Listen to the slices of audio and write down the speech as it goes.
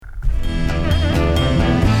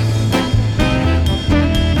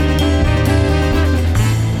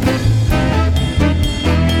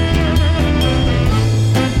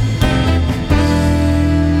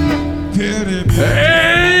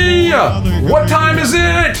What time is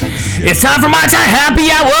it? It's time for my time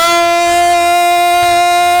happy hour.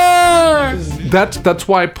 That's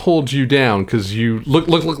why I pulled you down, because you look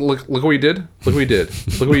what we did. Look what we did.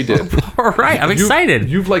 Look what we did. All right, I'm excited.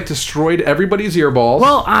 You've like destroyed everybody's earballs.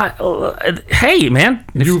 Well, hey, man,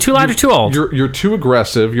 it's too loud or too old. You're too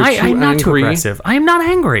aggressive. You're too I'm not angry. too aggressive. I am not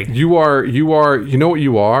angry. You are. You know what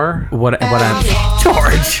you are? What I'm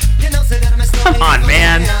George. Come on,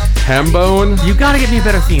 man. Hambone. You gotta get me a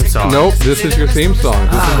better theme song. Nope, this is your theme song.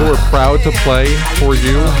 This is what we're proud to play for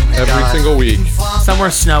you every single week.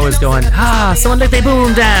 Somewhere snow is going, someone let they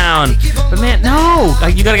boom down. But man, no.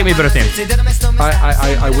 You gotta get me a better theme.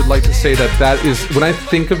 I would like to say that is, when I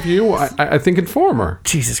think of you, I think informer.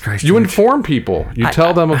 Jesus Christ. You George. inform people. You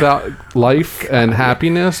tell them about life and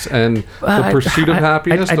happiness and the pursuit of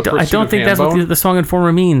happiness. I don't think that's what the song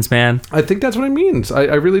Informer means, man. I think that's what it means.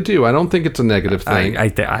 I really do. I don't think it's a negative thing.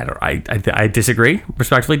 I disagree.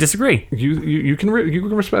 Respectfully disagree. You can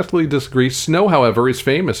respectfully disagree. Snow, however, is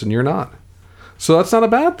famous and you're not. So that's not a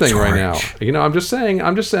bad thing right now. You know, I'm just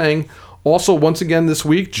saying. Also, once again this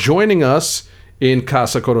week, joining us in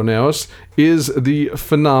Casa Coroneos is the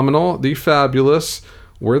phenomenal, the fabulous,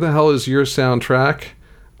 where the hell is your soundtrack?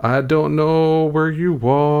 I don't know where you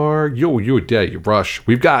are. You Rush.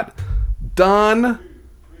 We've got Don.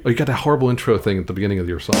 Oh, you got that horrible intro thing at the beginning of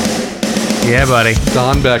your song. Yeah, buddy.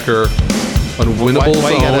 Don Becker, Unwinnable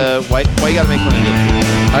Zone. Why you gotta make fun of me?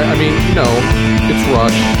 I mean, you know, it's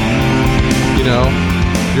Rush. You know,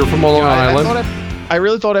 you're from Long Island. I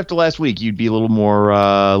really thought after last week you'd be a little more,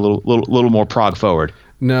 little more prog forward.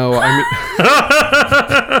 No, I mean,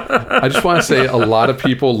 I just want to say a lot of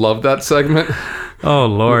people love that segment. Oh,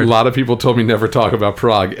 Lord. A lot of people told me never talk about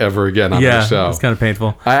Prague ever again on the show. Yeah, it's kind of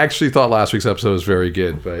painful. I actually thought last week's episode was very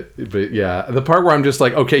good, but yeah, the part where I'm just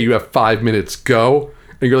like, okay, you have 5 minutes, go,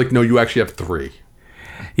 and you're like, no, you actually have 3.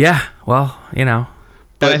 Yeah, well, you know.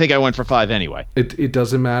 And I think I went for 5 anyway. It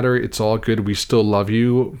doesn't matter. It's all good. We still love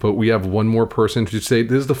you, but we have one more person to say,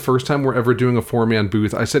 this is the first time we're ever doing a 4-man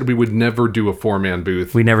booth. I said we would never do a 4-man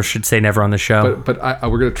booth. We never should say never on the show. But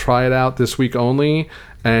we're going to try it out this week only.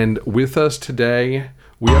 And with us today,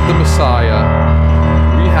 we have the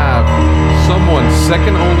Messiah. We have someone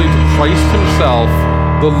second only to Christ himself,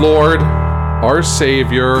 the Lord, our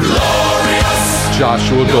Savior, glorious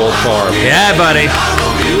Joshua Goldfarb. Yeah, buddy.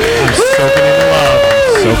 I'm soaking in the love.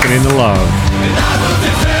 Soaking in the love.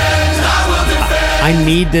 I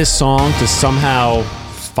need this song to somehow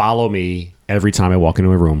follow me every time I walk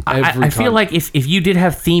into a room. I feel like if you did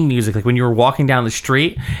have theme music, like when you were walking down the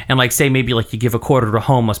street and like say maybe like you give a quarter to a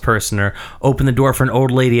homeless person or open the door for an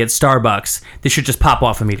old lady at Starbucks, this should just pop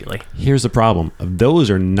off immediately. Here's the problem.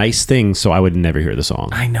 Those are nice things, so I would never hear the song.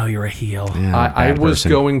 I know you're a heel. Yeah, I was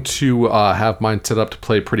going to have mine set up to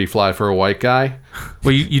play Pretty Fly for a White Guy.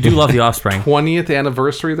 Well, you do love The Offspring. 20th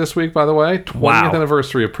anniversary this week, by the way. 20th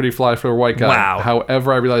anniversary of Pretty Fly for a White Guy. Wow.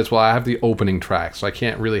 However, I realized, well, I have the opening track, so I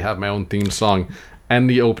can't really have my own theme song and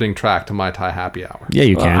the opening track to My Thai Happy Hour. Yeah,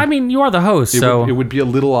 you can. I mean, you are the host, so... It would be a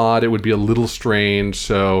little odd. It would be a little strange,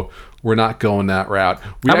 so we're not going that route.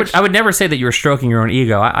 I would never say that you were stroking your own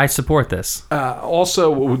ego. I support this.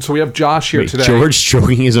 Also, so we have Josh here today. George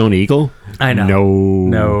stroking his own eagle? I know.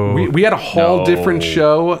 No. We had a whole different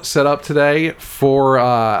show set up today for,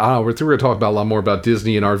 I don't know, we're going to talk about a lot more about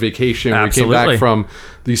Disney and our vacation. Absolutely. We came back from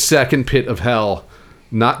the second pit of hell,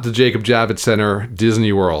 not the Jacob Javits Center,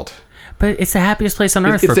 Disney World. But it's the happiest place on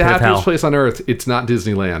earth. It's the happiest place on earth. It's not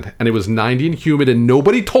Disneyland. And it was 90 and humid, and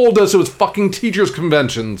nobody told us it was fucking teachers'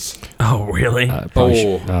 conventions. Oh, really?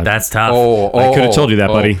 That's tough. I could have told you that,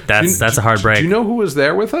 buddy. That's a hard break. Do you know who was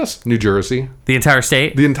there with us? New Jersey. The entire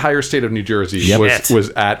state? The entire state of New Jersey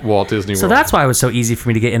was at Walt Disney World. So that's why it was so easy for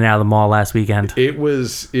me to get in and out of the mall last weekend. It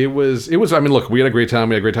was. I mean, look, we had a great time.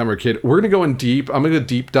 We had a great time. We were a kid. We're going to go in deep. I'm going to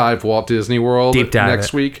deep dive Walt Disney World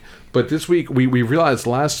next week. But this week, we realized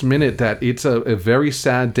last minute that it's a very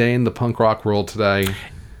sad day in the punk rock world today.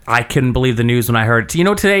 I couldn't believe the news when I heard. Do you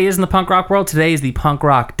know what today is in the punk rock world? Today is the punk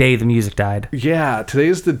rock day the music died. Yeah, today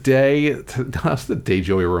is the day. That's the day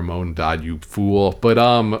Joey Ramone died, you fool. But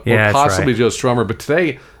or possibly Joe Strummer. But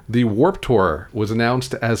today, the Warped Tour was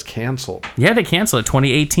announced as canceled. Yeah, they canceled it.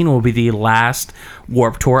 2018 will be the last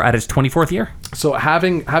Warped Tour at its 24th year. So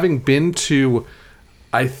having been to...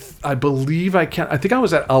 I believe I think I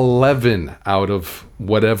was at 11 out of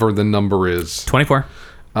whatever the number is. 24.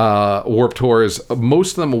 Warped Tours,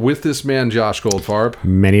 most of them with this man, Josh Goldfarb.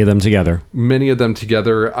 Many of them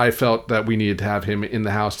together. I felt that we needed to have him in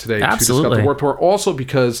the house today Absolutely. to discuss the Warped Tour. Also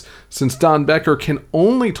because since Don Becker can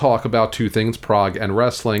only talk about two things, Prague and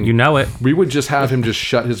wrestling. You know it. We would just have him just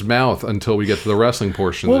shut his mouth until we get to the wrestling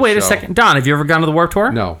portion of the show. Well, wait a second. Don, have you ever gone to the Warped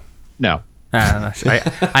Tour? No. I don't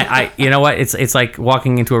know. You know what? It's like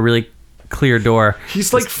walking into a really clear door.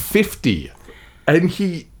 He's like 50, and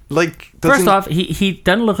he like doesn't. First off, he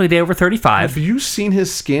doesn't look like a day over 35. Have you seen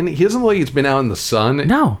his skin? He doesn't look like he's been out in the sun.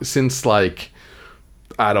 No. Since like,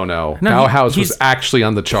 I don't know. No, Bauhaus he's- was actually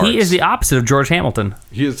on the charts. He is the opposite of George Hamilton.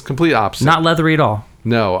 He is complete opposite. Not leathery at all.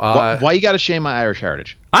 No. Why you got to shame my Irish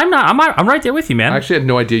heritage? I'm not. I'm right there with you, man. I actually had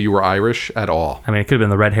no idea you were Irish at all. I mean, it could have been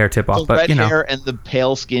the red hair tip off, The but red you know. hair and the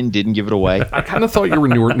pale skin didn't give it away. I kind of thought you were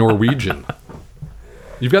Norwegian.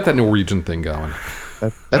 You've got that Norwegian thing going.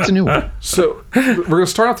 That's a new one. So we're going to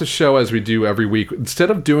start off the show as we do every week. Instead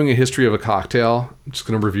of doing a history of a cocktail, I'm just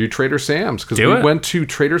going to review Trader Sam's because we Do it. went to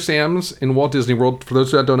Trader Sam's in Walt Disney World. For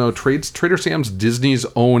those that don't know, Trader Sam's Disney's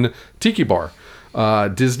own tiki bar.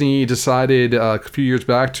 Disney decided a few years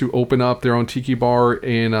back to open up their own tiki bar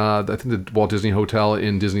in I think the Walt Disney Hotel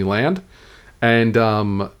in Disneyland, and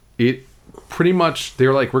it pretty much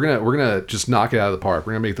they're like we're gonna just knock it out of the park.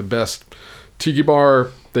 We're gonna make the best tiki bar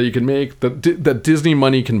that you can make that Disney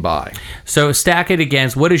money can buy. So stack it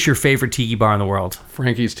against what is your favorite tiki bar in the world?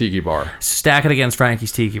 Frankie's Tiki Bar. Stack it against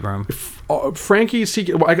Frankie's Tiki Bar. Frankie's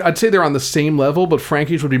Tiki. Well, I'd say they're on the same level, but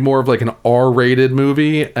Frankie's would be more of like an R-rated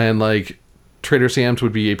movie, and like Trader Sam's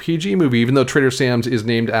would be a PG movie, even though Trader Sam's is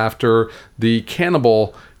named after the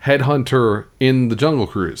cannibal headhunter in the Jungle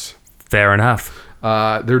Cruise. Fair enough.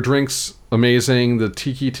 Their drinks, amazing. The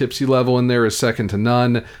tiki tipsy level in there is second to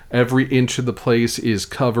none. Every inch of the place is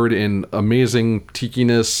covered in amazing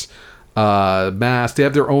tikiness. Mass. They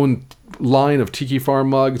have their own line of Tiki Farm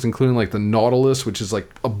mugs, including like the Nautilus, which is like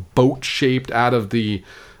a boat shaped out of the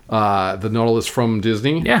Nautilus from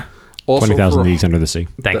Disney. Yeah. Also 20,000 for- Leagues Under the Sea.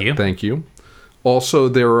 Thank you. Thank you. Also,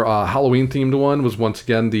 their Halloween themed one was once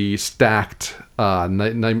again the stacked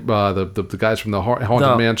the guys from the Haunted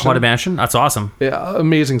The Mansion. Haunted Mansion. That's awesome. Yeah,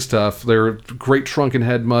 amazing stuff. They're great shrunken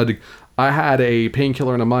head mud. I had a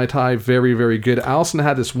painkiller and a Mai Tai. Very, very good. Allison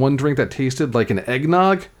had this one drink that tasted like an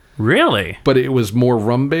eggnog, Really? but it was more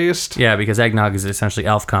rum based. Yeah, because eggnog is essentially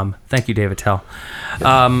elf cum. Thank you, David Tell.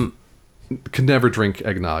 Could never drink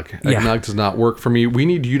eggnog. Yeah. Eggnog does not work for me. We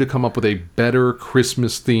need you to come up with a better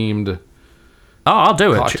Christmas themed. Oh, I'll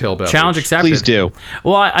do it. Cocktail beverage. Challenge accepted. Please do.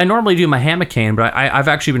 Well, I normally do my hammock-cane, but I've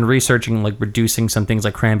actually been researching like reducing some things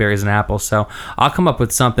like cranberries and apples, so I'll come up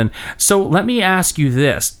with something. So let me ask you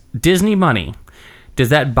this: Disney money, does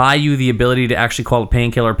that buy you the ability to actually call a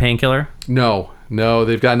painkiller? No,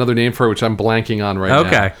 they've got another name for it, which I'm blanking on right now.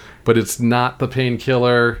 Okay. But it's not the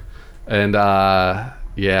painkiller, and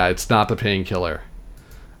yeah, it's not the painkiller.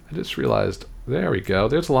 I just realized. There we go.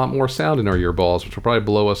 There's a lot more sound in our earballs, which will probably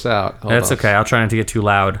blow us out. Hold That's on. okay. I'll try not to get too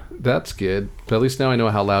loud. That's good. But at least now I know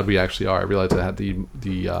how loud we actually are. I realized I had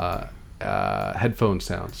the headphone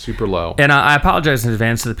sound super low. And I apologize in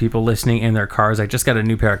advance to the people listening in their cars. I just got a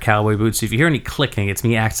new pair of cowboy boots. So if you hear any clicking, it's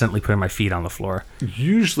me accidentally putting my feet on the floor.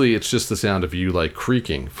 Usually it's just the sound of you like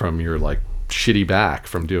creaking from your like shitty back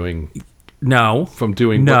from doing No. what's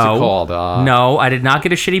it No. called? No, I did not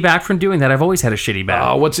get a shitty back from doing that. I've always had a shitty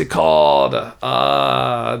back. What's it called?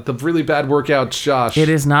 The really bad workouts, Josh. It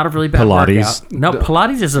is not a really bad Pilates. workout. No,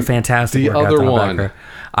 Pilates is a fantastic the workout. other Tom one. Becker.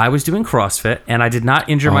 I was doing CrossFit, and I did not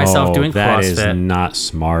injure myself doing That CrossFit. is not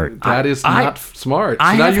smart. That is not smart. So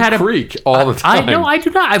I now have you had creak all the time. No, I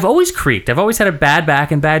do not. I've always creaked. I've always had a bad back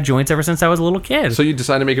and bad joints ever since I was a little kid. So you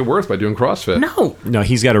decide to make it worse by doing CrossFit. No, No,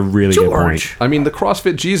 he's got a really good point. George. I mean, the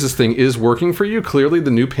CrossFit Jesus thing is working for you. Clearly, the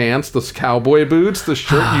new pants, the cowboy boots, the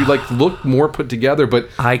shirt, you like look more put together. But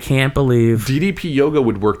I can't believe DDP yoga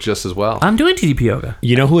would work just as well. I'm doing TDP yoga.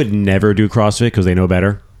 You know who would never do CrossFit because they know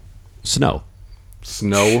better? Snow.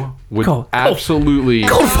 Snow would Go. absolutely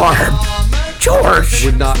Go for him, George.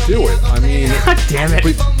 would not do it. I mean, God damn it.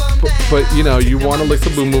 but you know, you want to lick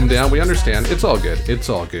the boom boom down. We understand. It's all good. It's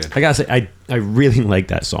all good. I gotta say, I really like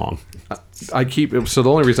that song. I keep so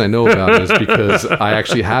the only reason I know about it is because I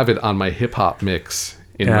actually have it on my hip hop mix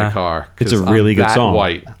in my Yeah. car. It's a 'Cause really I'm good that song.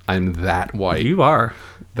 White. I'm that white. You are.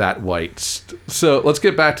 That white. So let's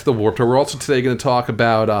get back to the Warped Tour. We're also today going to talk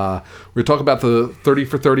about the 30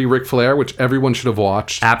 for 30 Ric Flair, which everyone should have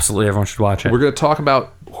watched. Absolutely, everyone should watch it. We're going to talk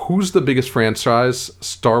about who's the biggest franchise,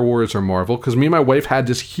 Star Wars or Marvel, because me and my wife had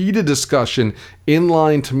this heated discussion in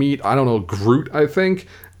line to meet, I don't know, Groot, I think,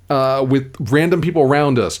 with random people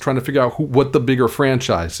around us trying to figure out what the bigger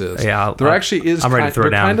franchise is. Yeah, there actually is. I'm ready to throw it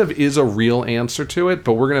there down. kind of is a real answer to it,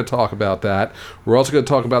 but we're going to talk about that. We're also going to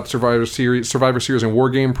talk about Survivor Series and War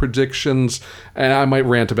Game predictions, and I might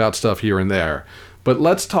rant about stuff here and there. But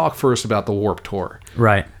let's talk first about the Warped Tour.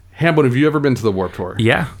 Right. Hambone, have you ever been to the Warped Tour?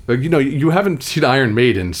 Yeah. You know, you haven't seen Iron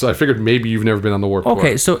Maiden, so I figured maybe you've never been on the Warped Tour.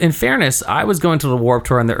 Okay, so in fairness, I was going to the Warped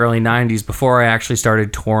Tour in the early 90s before I actually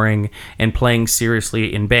started touring and playing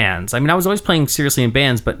seriously in bands. I mean, I was always playing seriously in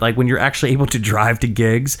bands, but like when you're actually able to drive to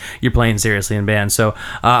gigs, you're playing seriously in bands. So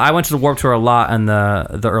I went to the Warped Tour a lot in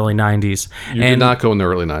the early 90s. You did not go in the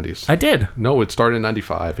early 90s. I did. No, it started in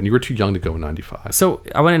 95, and you were too young to go in 95. So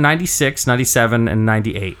I went in 96, 97, and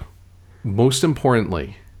 98. Most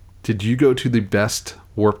importantly, did you go to the best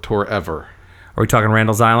Warped Tour ever? Are we talking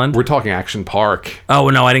Randall's Island? We're talking Action Park. Oh,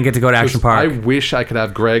 no, I didn't get to go to Action Park. I wish I could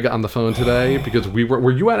have Greg on the phone today because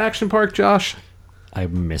were you at Action Park, Josh? I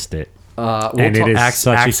missed it. And it is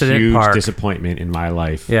such a Accident huge Park. disappointment in my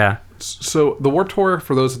life. Yeah. So the Warped Tour,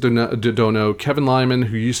 for those that don't know, Kevin Lyman,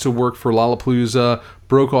 who used to work for Lollapalooza,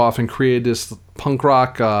 broke off and created this punk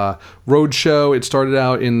rock road show. It started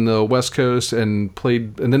out in the West Coast and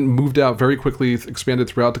then moved out very quickly, expanded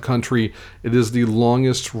throughout the country. It is the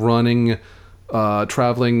longest running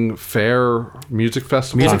traveling fair music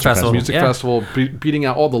festival. Festival, beating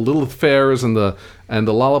out all the little fairs and the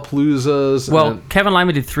Lollapaloozas. Well, Kevin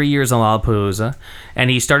Lyman did 3 years on Lollapalooza, and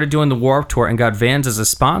he started doing the Warped Tour and got Vans as a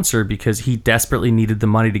sponsor because he desperately needed the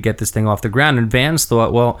money to get this thing off the ground. And Vans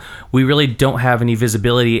thought, well, we really don't have any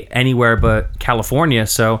visibility anywhere but California,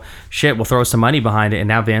 so shit, we'll throw some money behind it, and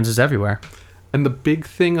now Vans is everywhere. And the big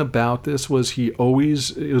thing about this was it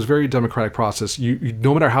was a very democratic process. You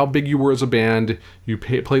no matter how big you were as a band, you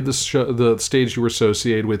played the stage you were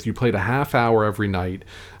associated with. You played a half hour every night.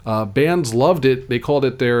 Bands loved it. They called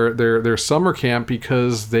it their summer camp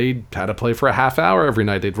because they had to play for a half hour every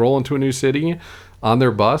night. They'd roll into a new city on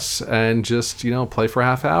their bus and just, play for a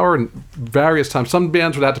half hour. And various times, some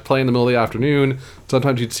bands would have to play in the middle of the afternoon.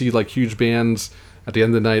 Sometimes you'd see like huge bands at the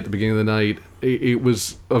end of the night, at the beginning of the night. It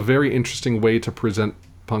was a very interesting way to present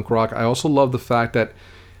punk rock. I also love the fact that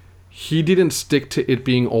he didn't stick to it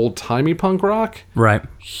being old-timey punk rock. Right.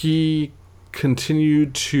 He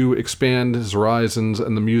continued to expand his horizons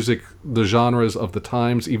and the genres of the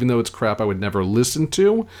times, even though it's crap I would never listen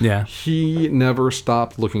to. Yeah. He never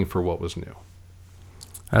stopped looking for what was new.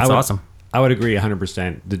 That's awesome. I would agree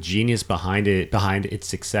 100%. The genius behind its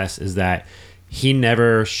success is that he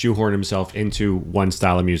never shoehorned himself into one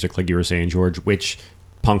style of music, like you were saying, George, which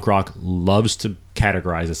punk rock loves to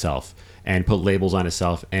categorize itself and put labels on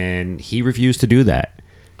itself, and he refused to do that.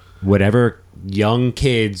 Whatever young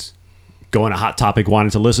kids going to Hot Topic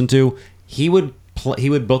wanted to listen to, he would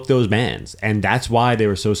book those bands, and that's why they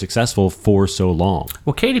were so successful for so long.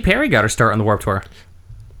 Well, Katy Perry got her start on the Warped Tour.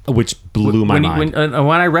 Which blew my mind. When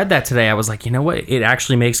I read that today, I was like, you know what? It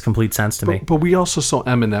actually makes complete sense to me. But we also saw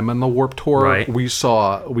Eminem on the Warped Tour. Right. We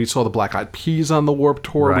saw the Black Eyed Peas on the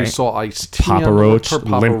Warped Tour. Right. We saw Ice-T Papa on the Roach, tour.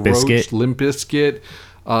 Papa Limp Bizkit. Limp Bizkit.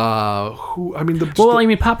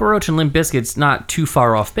 Papa Roach and Limp Bizkit's not too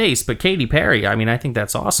far off base, but Katy Perry, I think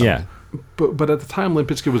that's awesome. Yeah. But at the time, Limp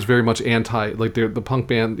Bizkit was very much anti, like the punk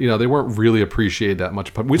band. They weren't really appreciated that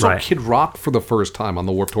much. We saw Right. Kid Rock for the first time on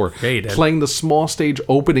the Warped Tour, Yeah, you did. playing the small stage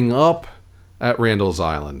opening up at Randall's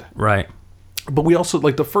Island. Right. But we also,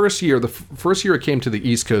 like the first year it came to the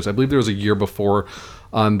East Coast. I believe there was a year before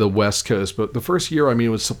on the West Coast. But the first year, it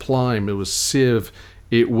was Sublime, it was Civ,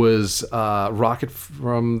 it was Rocket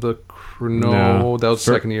from the... No, that was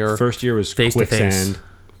the second year. First year was Face to Face. Quicksand.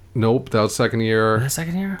 Nope, that was second year. Was that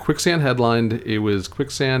second year? Quicksand headlined. It was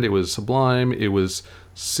Quicksand. It was Sublime. It was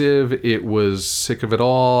Civ. It was Sick of It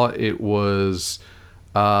All. It was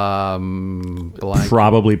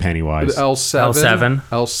Probably Pennywise.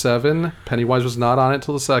 L7. Pennywise was not on it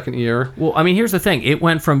till the second year. Well, here's the thing. It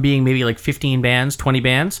went from being maybe like 15 bands, 20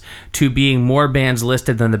 bands, to being more bands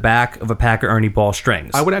listed than the back of a pack of Ernie Ball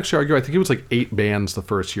strings. I would actually argue, I think it was like 8 bands the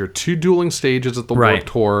first year. 2 dueling stages at the Right.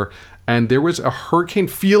 Warped Tour. And there was a Hurricane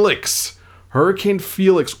Felix. Hurricane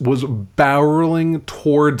Felix was barreling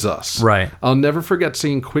towards us. Right. I'll never forget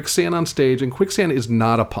seeing Quicksand on stage. And Quicksand is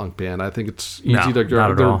not a punk band. I think it's easy No, to...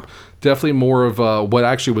 not at all. Definitely more of what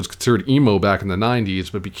actually was considered emo back in the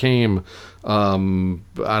 90s, but became, I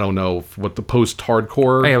don't know, what the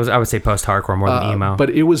post-hardcore... I would say post-hardcore more than emo. But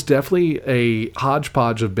it was definitely a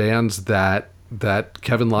hodgepodge of bands that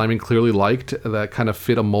Kevin Lyman clearly liked, that kind of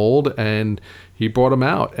fit a mold, and he brought them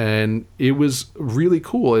out, and it was really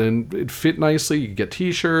cool, and it fit nicely. You could get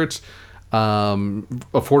T-shirts,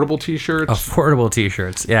 affordable T-shirts. Affordable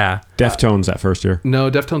T-shirts, yeah. Deftones that first year. No,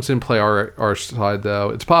 Deftones didn't play our side though.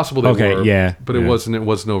 It's possible they were. Yeah. But it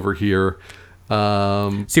wasn't over here.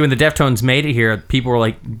 See, when the Deftones made it here, people were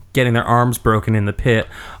like getting their arms broken in the pit,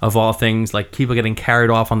 of all things, like people getting carried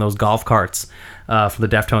off on those golf carts for the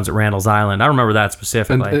Deftones at Randall's Island. I remember that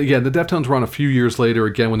specifically. And yeah, the Deftones were on a few years later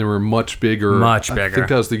again when they were much bigger. Much I bigger. think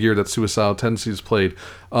that was the year that Suicidal Tendencies played.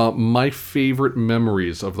 My favorite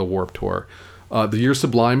memories of the Warped Tour. The year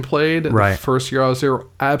Sublime played, Right. the first year I was there,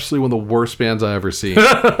 absolutely one of the worst bands I ever seen.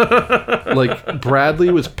 Like, Bradley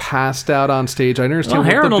was passed out on stage. I understand Well,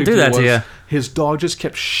 what Heron the will big do deal that to was. you. His dog just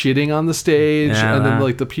kept shitting on the stage, Yeah, and then man.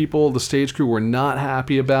 like the people, the stage crew were not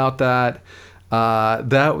happy about that.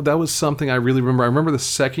 That was something I really remember. I remember the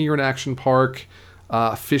second year in Action Park,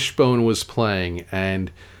 Fishbone was playing, and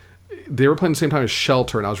they were playing the same time as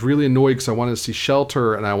Shelter, and I was really annoyed because I wanted to see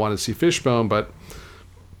Shelter and I wanted to see Fishbone, but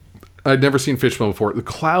I'd never seen Fishbone before.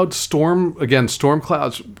 The storm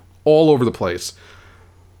clouds all over the place.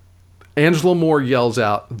 Angela Moore yells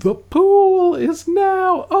out, "The pool is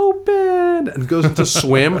now open!" and goes into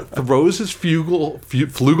swim, throws his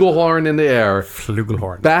flugelhorn in the air,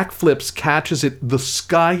 Flugelhorn. backflips, catches it. The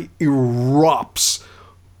sky erupts,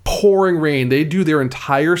 pouring rain. They do their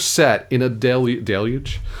entire set in a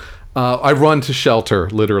deluge. I run to Shelter,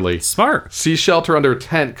 literally. Smart. See Shelter under a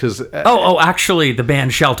tent because Oh, actually, the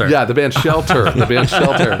band Shelter. yeah, the band Shelter,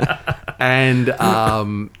 and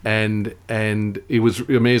it was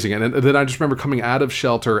amazing. And then I just remember coming out of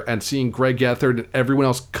Shelter and seeing Greg Gethard and everyone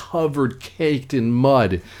else covered, caked in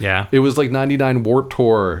mud. Yeah. It was like 99 Warped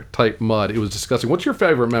Tour type mud. It was disgusting. What's your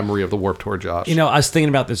favorite memory of the Warped Tour, Josh? You know, I was thinking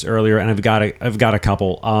about this earlier, and I've got a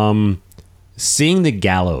couple. Seeing the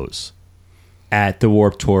Gallows at the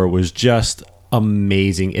Warped Tour was just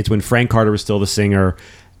amazing. It's when Frank Carter was still the singer,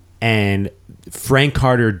 and Frank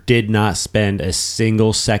Carter did not spend a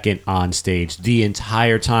single second on stage. The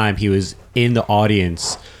entire time he was in the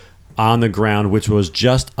audience on the ground, which was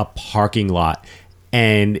just a parking lot.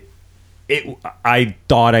 And I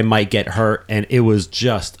thought I might get hurt, and it was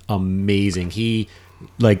just amazing. He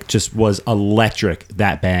just was electric,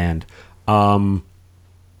 that band.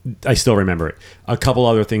 I still remember it. A couple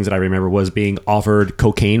other things that I remember was being offered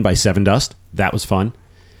cocaine by Seven Dust. That was fun.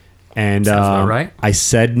 And Sounds about right. I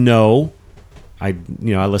said no. I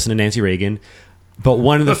listened to Nancy Reagan. But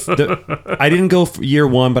one of the I didn't go for year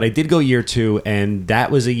one, but I did go year two, and that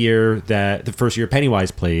was a year that the first year Pennywise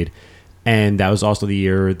played, and that was also the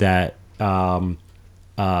year that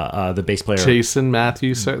the bass player Jason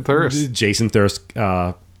Matthew Thirst. Jason Thirst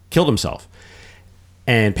killed himself.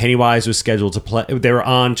 And Pennywise was scheduled to play. They were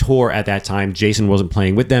on tour at that time. Jason wasn't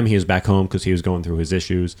playing with them. He was back home because he was going through his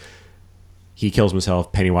issues. He kills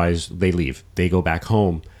himself. Pennywise, they leave. They go back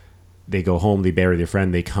home. They go home. They bury their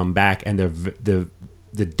friend. They come back. And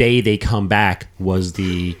the day they come back was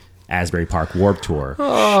the Asbury Park Warped Tour.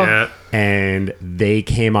 Shit. And they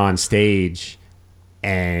came on stage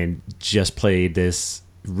and just played this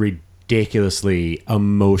ridiculously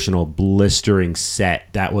emotional, blistering set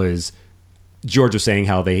that was... George was saying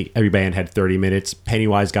how every band had 30 minutes.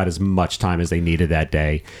 Pennywise got as much time as they needed that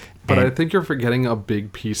day. But And I think you're forgetting a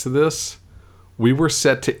big piece of this. We were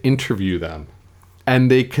set to interview them,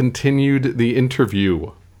 and they continued the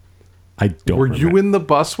interview. I don't Were remember. you in the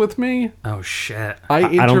bus with me? Oh, shit. I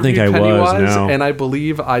interviewed don't think I was, Pennywise, no. and I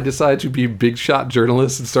believe I decided to be big shot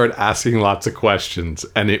journalist and start asking lots of questions,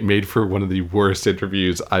 and it made for one of the worst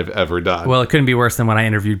interviews I've ever done. Well, it couldn't be worse than when I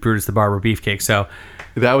interviewed Brutus the Barber Beefcake, so...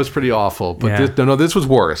 That was pretty awful. But Yeah. this was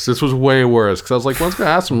worse. This was way worse because I was like, "What's going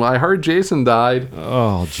to ask him?" I heard Jason died.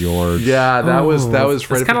 Oh, George. Yeah, that was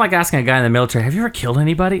It's right. kind of like asking a guy in the military, have you ever killed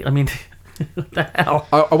anybody? I mean, what the hell?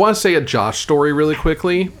 I want to say a Josh story really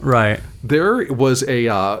quickly. Right. There was a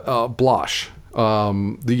Blosh.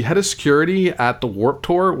 The head of security at the Warped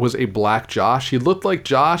Tour was a black Josh. He looked like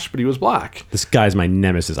Josh, but he was black. This guy's my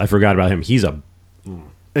nemesis. I forgot about him. He's a...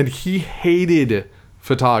 And he hated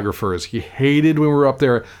photographers. He hated when we were up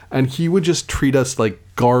there, and he would just treat us like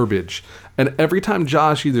garbage. And every time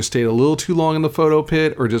Josh either stayed a little too long in the photo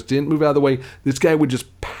pit or just didn't move out of the way, this guy would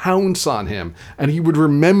just pounce on him, and he would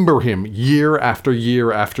remember him year after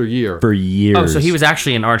year after year. For years. Oh, so he was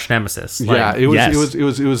actually an arch nemesis. Yeah, it was, yes.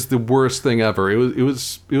 it was the worst thing ever. It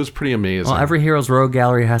was pretty amazing. Well, every hero's road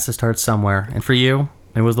gallery has to start somewhere. And for you,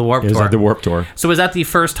 it was the Warped It was Tour. at the Warped Tour. So was that the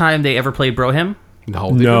first time they ever played Brohim? No,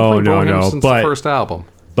 they've been playing Brohim since but- the first album.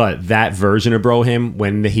 But that version of Brohim,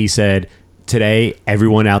 when he said, "Today,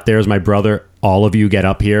 everyone out there is my brother. All of you get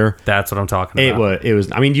up here." That's what I'm talking about. It was.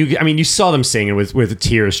 I mean, you saw them singing with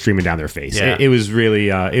tears streaming down their face. Yeah. It was really.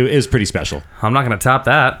 It was pretty special. I'm not going to top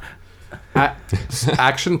that. At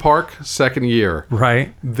Action Park, second year.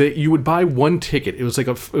 Right. That you would buy one ticket. It was like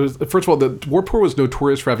first of all, the Warped Tour was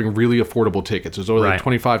notorious for having really affordable tickets. It was only Right.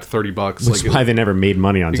 like $25 to $30. That's why they never made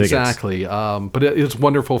money on tickets. Exactly. But it's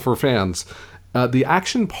wonderful for fans. The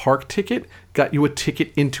Action Park ticket got you a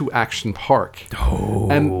ticket into Action Park. Oh.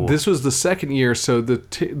 And this was the second year, so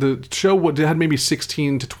the show had maybe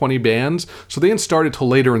 16 to 20 bands, so they didn't start until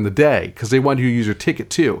later in the day because they wanted you to use your ticket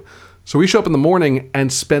too. So we show up in the morning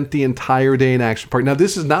and spent the entire day in Action Park. Now,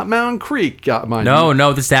 this is not Mountain Creek, mind you.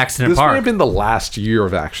 No, this is Accident This Park. may have been the last year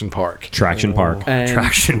of Action Park. Traction Park. And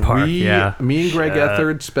Traction Park, yeah. Me and Greg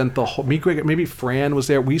Ethard spent the whole... maybe Fran was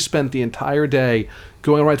there. We spent the entire day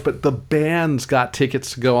going on rides, but the bands got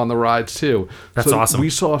tickets to go on the rides too. That's awesome. We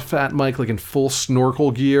saw Fat Mike like in full snorkel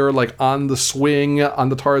gear, like on the swing, on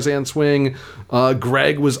the Tarzan swing.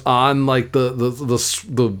 Greg was on like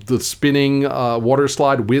the spinning water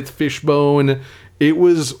slide with Fishbone. It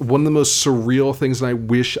was one of the most surreal things, and I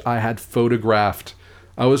wish I had photographed.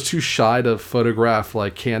 I was too shy to photograph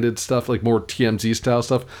like candid stuff, like more TMZ style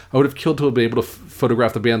stuff. I would have killed to have been able to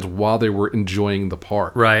photograph the bands while they were enjoying the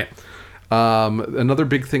park. Right. Another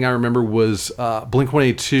big thing I remember was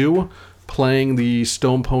Blink-182 playing the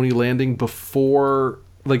Stone Pony Landing before.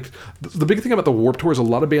 Like, the big thing about the Warped Tour is a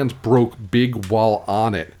lot of bands broke big while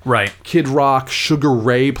on it. Right. Kid Rock, Sugar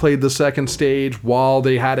Ray played the second stage while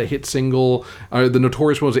they had a hit single. The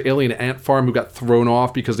notorious one was Alien Ant Farm, who got thrown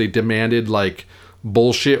off because they demanded, like,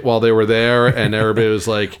 bullshit while they were there, and everybody was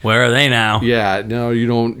like, Where are they now? yeah, no, you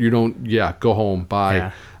don't, yeah, go home, bye.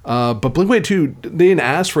 Yeah. But Blink-182, they didn't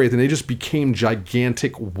ask for anything. They just became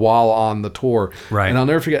gigantic while on the tour. Right. And I'll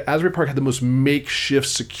never forget, Asbury Park had the most makeshift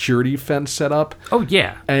security fence set up. Oh,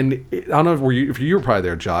 yeah. And I don't know if you were probably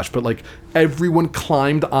there, Josh, but like everyone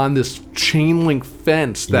climbed on this chain link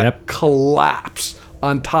fence that Yep. collapsed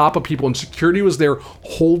on top of people, and security was there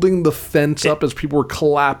holding the fence up as people were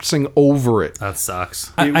collapsing over it. That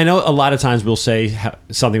sucks. I know a lot of times we'll say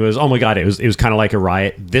something was, oh my God, it was kind of like a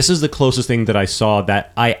riot. This is the closest thing that I saw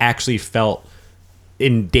that I actually felt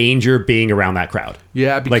in danger being around that crowd.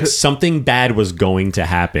 Yeah, like because something bad was going to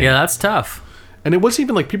happen. Yeah, that's tough. and it wasn't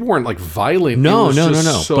even like people weren't like violent. It No. was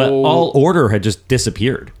just so- But all order had just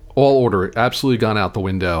disappeared. all order absolutely gone out the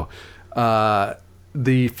window.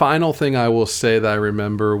 The final thing I will say that I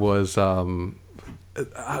remember was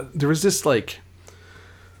there was this like,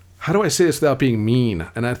 how do I say this without being mean?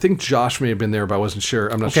 And I think Josh may have been there, but I wasn't sure.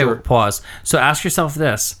 I'm not Okay, sure. pause. So ask yourself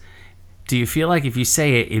this. Do you feel like if you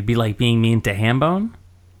say it, it'd be like being mean to Hambone?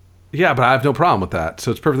 Yeah, but I have no problem with that,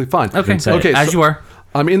 so it's perfectly fine. Okay, Okay, as so you are.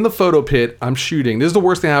 I'm in the photo pit. I'm shooting. This is the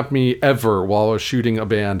worst thing that happened to me ever while I was shooting a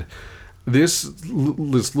band. This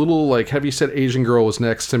little like heavyset Asian girl was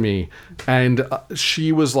next to me, and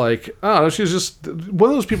she was like, oh, she was just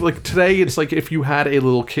one of those people. Like today, it's like if you had a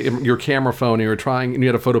little your camera phone and you were trying and you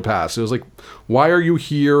had a photo pass. It was like, why are you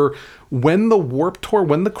here? When the Warped Tour,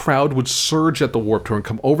 when the crowd would surge at the Warped Tour and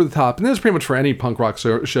come over the top, and this is pretty much for any punk rock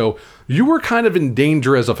show, you were kind of in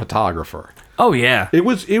danger as a photographer. Oh, yeah. It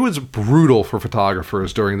was brutal for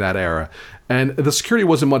photographers during that era. And the security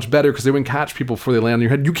wasn't much better because they wouldn't catch people before they land on your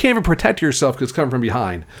head. You can't even protect yourself because it's coming from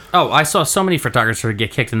behind. Oh, I saw so many photographers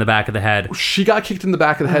get kicked in the back of the head. She got kicked in the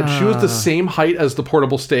back of the head. She was the same height as the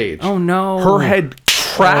portable stage. Oh, no. Her head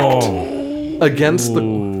cracked against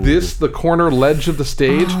the corner ledge of the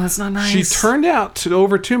stage. Oh, that's not nice. She turned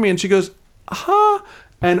over to me and she goes, huh?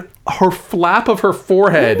 And her flap of her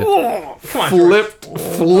forehead flipped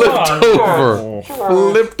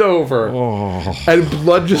over, and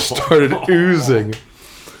blood just started oozing.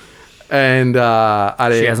 And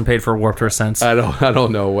She hasn't paid for a Warped Tour since. I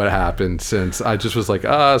don't know what happened since. I just was like,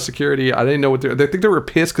 security. I didn't know what they think they were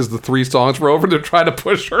pissed because the 3 songs were over. They're trying to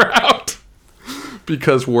push her out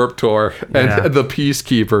because Warped Tour and the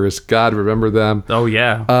Peacekeepers. God, remember them. Oh,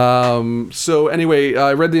 yeah. So anyway,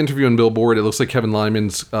 I read the interview on Billboard. It looks like Kevin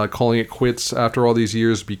Lyman's calling it quits after all these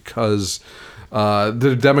years because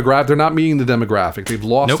the demographic, they're not meeting the demographic. They've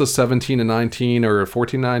lost the 17 and 19 or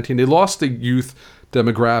 14 and 19. They lost the youth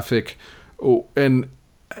demographic, and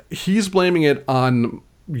he's blaming it on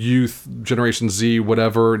youth, Generation Z,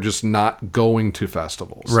 whatever, just not going to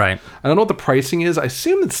festivals. Right. I don't know what the pricing is. I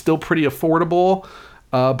assume it's still pretty affordable,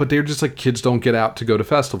 but they're just like, kids don't get out to go to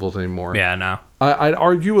festivals anymore. Yeah, no. I'd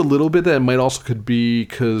argue a little bit that it might also could be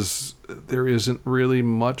because there isn't really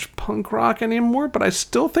much punk rock anymore, but I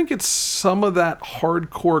still think it's some of that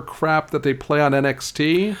hardcore crap that they play on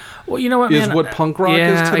NXT. Well, you know what, is man? what punk rock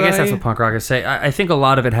yeah, is today. I guess that's what punk rock is. Say, I think a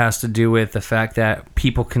lot of it has to do with the fact that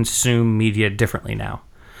people consume media differently now.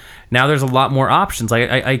 Now there's a lot more options. Like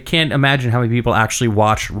I can't imagine how many people actually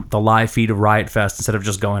watch the live feed of Riot Fest instead of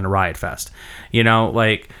just going to Riot Fest. You know,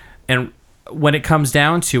 like, And when it comes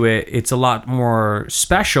down to it, it's a lot more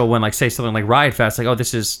special when, like, say something like Riot Fest, like, oh,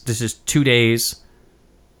 this is 2 days.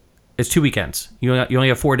 It's 2 weekends. You only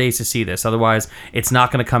have 4 days to see this. Otherwise, it's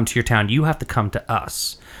not going to come to your town. You have to come to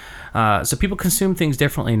us. So people consume things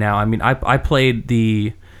differently now. I mean, I played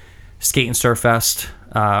the Skate and Surf Fest,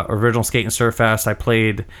 original Skate and Surf Fest. I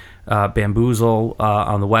played Bamboozle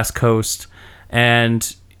on the West Coast.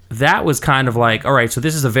 And that was kind of like, all right, so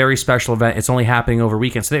this is a very special event. It's only happening over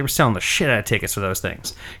weekends. So they were selling the shit out of tickets for those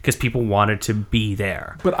things because people wanted to be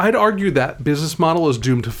there. But I'd argue that business model is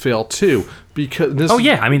doomed to fail too, because this. Oh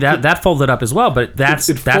yeah, I mean that folded up as well. But that's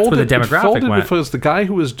where the demographic went. Because the guy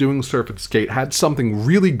who was doing Surf and Skate had something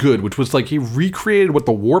really good, which was like he recreated what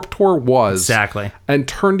the Warped Tour was exactly, and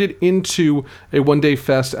turned it into a one-day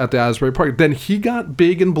fest at the Asbury Park. Then he got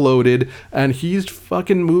big and bloated, and he's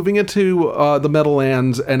fucking moving it to the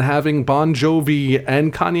Meadowlands and having Bon Jovi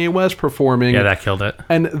and Kanye West performing. Yeah, that killed it.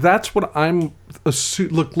 And that's what I'm.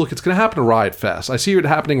 Look, it's going to happen to Riot Fest. I see it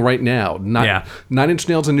happening right now. Nine Inch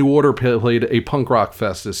Nails and New Order played a punk rock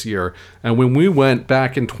fest this year. And when we went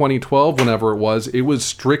back in 2012, whenever it was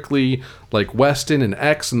strictly like Weston and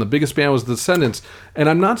X, and the biggest band was The Descendants. And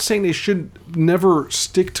I'm not saying they should never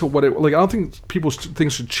stick to what it... Like, I don't think people's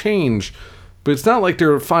things should change, but it's not like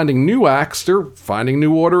they're finding new acts. They're finding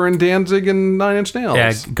New Order and Danzig and Nine Inch Nails.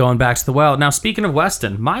 Yeah, going back to the well. Now, speaking of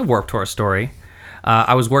Weston, my Warped Tour story...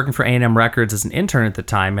 I was working for A&M Records as an intern at the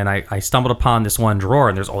time, and I stumbled upon this one drawer,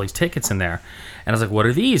 and there's all these tickets in there. And I was like, what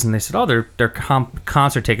are these? And they said, oh, they're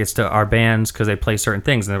concert tickets to our bands because they play certain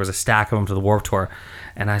things. And there was a stack of them to the Warped Tour.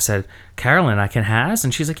 And I said, Carolyn, I can has?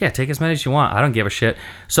 And she's like, yeah, take as many as you want. I don't give a shit.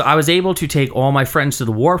 So I was able to take all my friends to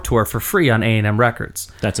the Warped Tour for free on A&M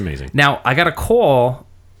Records. That's amazing. Now, I got a call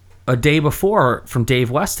a day before from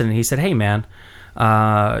Dave Weston, and he said, hey, man,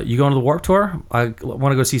 you going to the Warped Tour? I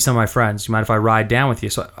want to go see some of my friends. You mind if I ride down with you?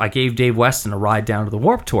 So I gave Dave Weston a ride down to the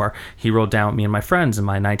Warped Tour. He rode down with me and my friends in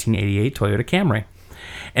my 1988 Toyota Camry.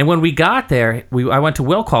 And when we got there, I went to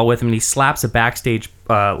Will Call with him, and he slaps a backstage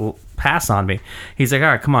pass on me. He's like, all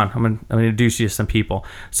right, come on, I'm gonna introduce you to some people.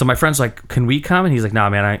 So my friend's like, can we come? And he's like, nah,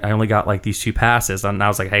 man, I only got like these 2 passes. And I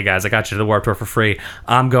was like, hey guys, I got you to the Warped Tour for free.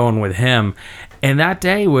 I'm going with him. And that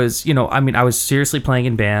day was, I was seriously playing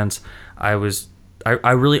in bands. I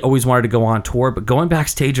really always wanted to go on tour, but going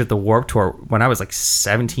backstage at the Warped Tour when I was like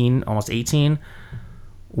 17, almost 18,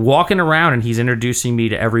 walking around and he's introducing me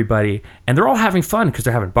to everybody, and they're all having fun because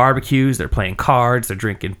they're having barbecues, they're playing cards, they're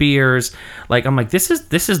drinking beers. Like, I'm like, this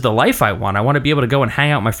is the life I want. I want to be able to go and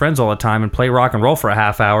hang out with my friends all the time and play rock and roll for a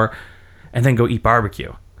half hour and then go eat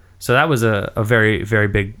barbecue. So that was a very, very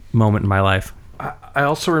big moment in my life. I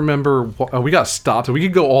also remember we got stopped. We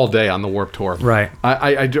could go all day on the Warped Tour. Right.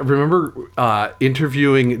 I remember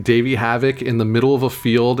interviewing Davey Havok in the middle of a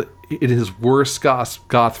field in his worst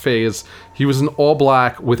goth phase. He was in all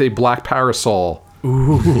black with a black parasol.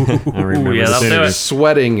 Ooh, I remember. Yeah, that'll do it.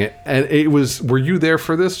 Sweating, and it was. Were you there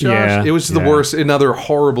for this, Josh? Yeah, it was the worst. Another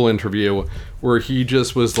horrible interview where he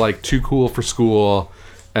just was like too cool for school,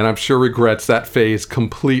 and I'm sure regrets that phase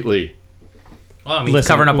completely. Well, I mean, he's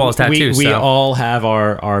covering up all his tattoos. We all have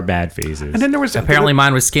our bad phases. And then there was apparently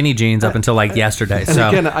mine was skinny jeans up until like yesterday.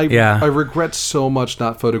 And again, I regret so much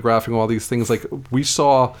not photographing all these things. Like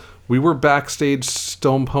we were backstage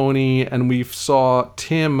Stone Pony, and we saw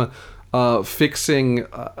Tim fixing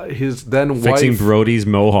his then wife, Brody's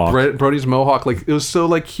mohawk. Brody's mohawk, like it was so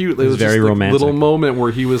like cute. It was very just, like, romantic. little moment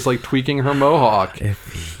where he was like tweaking her mohawk.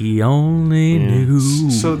 If he only knew.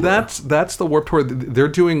 So that's the Warped Tour. They're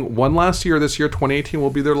doing one last year this year. 2018 will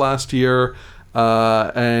be their last year.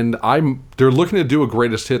 And they're looking to do a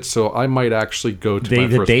greatest hits, so I might actually go to my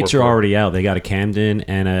the first dates Warped are Tour. already out. They got a Camden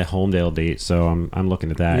and a Homedale date, so I'm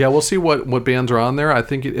looking at that. Yeah, we'll see what bands are on there. I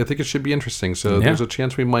think it should be interesting. So there's a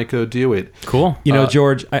chance we might go do it. Cool.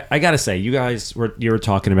 George, I gotta say, you were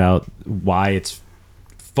talking about why it's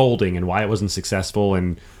folding and why it wasn't successful,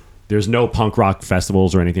 and there's no punk rock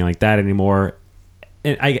festivals or anything like that anymore.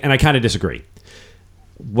 And I kind of disagree.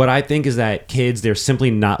 What I think is that kids, they're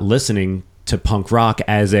simply not listening to punk rock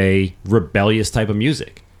as a rebellious type of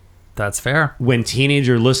music. That's fair. When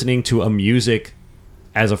teenagers are listening to a music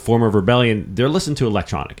as a form of rebellion, they're listening to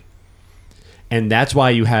electronic. And that's why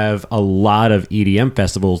you have a lot of EDM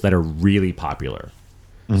festivals that are really popular.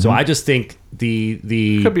 Mm-hmm. So I just think the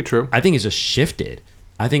could be true. I think it's just shifted.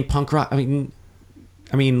 I think punk rock, I mean,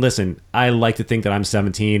 listen, I like to think that I'm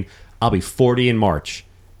 17. I'll be 40 in March.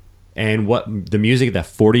 And what the music that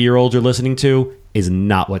 40-year-olds are listening to is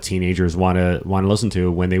not what teenagers want to listen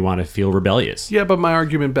to when they want to feel rebellious. Yeah, but my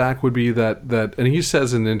argument back would be that and he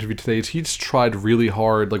says in an interview today, he's tried really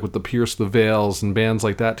hard, like with the Pierce the Veils and bands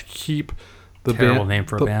like that, to keep Terrible name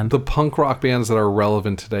for a band. The punk rock bands that are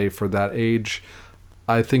relevant today for that age,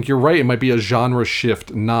 I think you're right. It might be a genre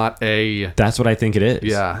shift, not a... That's what I think it is.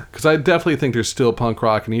 Yeah, because I definitely think there's still punk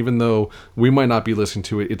rock, and even though we might not be listening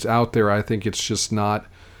to it, it's out there. I think it's just not...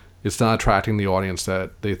 It's not attracting the audience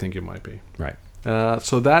that they think it might be. Right.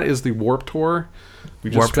 So that is the Warped Tour.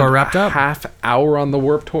 We just Warped Tour spent wrapped up. half hour on the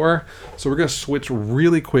Warped Tour. So we're going to switch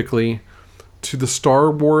really quickly to the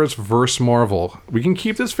Star Wars versus Marvel. We can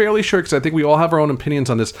keep this fairly short because I think we all have our own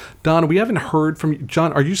opinions on this. Don, we haven't heard from you.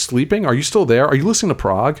 John, are you sleeping? Are you still there? Are you listening to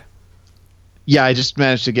Prague? Yeah, I just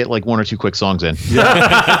managed to get like one or two quick songs in.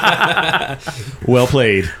 Well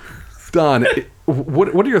played. Don,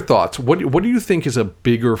 what are your thoughts? What do you think is a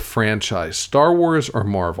bigger franchise, Star Wars or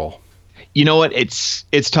Marvel? You know what?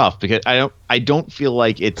 It's tough because I don't feel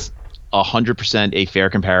like it's 100% a fair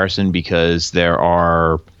comparison because there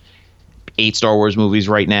are 8 Star Wars movies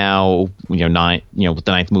right now. 9. With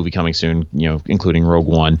the 9th movie coming soon. Including Rogue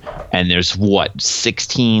One, and there's 17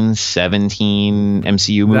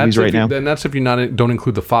 MCU movies right now. Then that's if you don't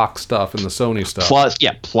include the Fox stuff and the Sony stuff.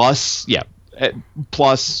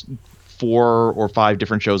 Plus 4 or 5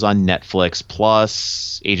 different shows on Netflix,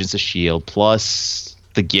 plus Agents of S.H.I.E.L.D., plus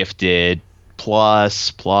The Gifted,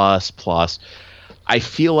 plus. I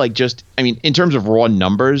feel like in terms of raw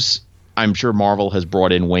numbers, I'm sure Marvel has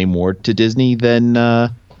brought in way more to Disney than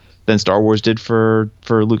Star Wars did for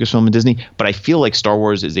Lucasfilm and Disney. But I feel like Star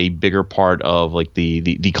Wars is a bigger part of like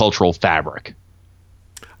the cultural fabric.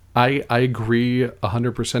 I agree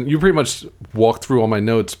 100%. You pretty much walked through all my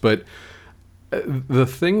notes, but the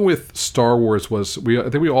thing with Star Wars was I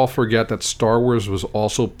think we all forget that Star Wars was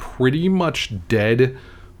also pretty much dead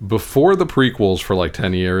before the prequels for like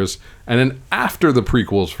 10 years and then after the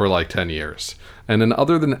prequels for like 10 years. And then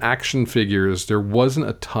other than action figures, there wasn't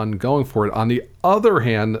a ton going for it. On the other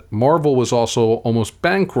hand, Marvel was also almost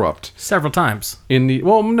bankrupt. Several times. I think they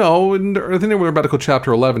were about to go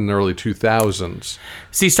chapter 11 in the early 2000s.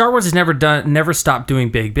 See, Star Wars has never stopped doing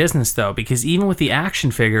big business, though, because even with the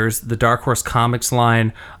action figures, the Dark Horse Comics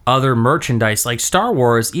line, other merchandise, like Star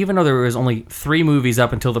Wars, even though there was only 3 movies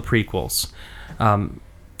up until the prequels,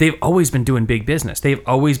 they've always been doing big business. They've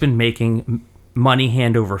always been making money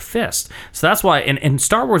hand over fist. So that's why, and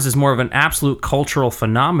Star Wars is more of an absolute cultural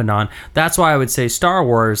phenomenon. That's why I would say Star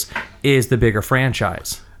Wars is the bigger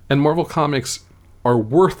franchise. And Marvel Comics are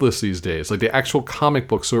worthless these days, like the actual comic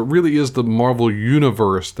books. So it really is the Marvel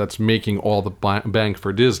universe that's making all the bank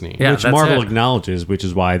for Disney. Yeah, which Marvel acknowledges, which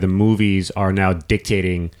is why the movies are now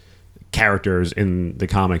dictating characters in the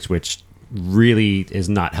comics, which really is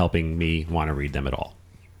not helping me want to read them at all.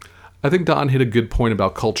 I think Don hit a good point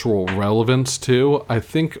about cultural relevance, too. I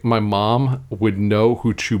think my mom would know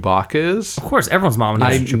who Chewbacca is. Of course, everyone's mom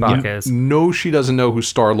knows who Chewbacca is. No, she doesn't know who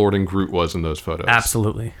Star-Lord and Groot was in those photos.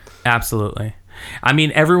 Absolutely. I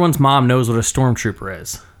mean, everyone's mom knows what a stormtrooper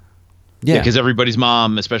is. Yeah, because everybody's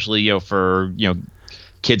mom, especially for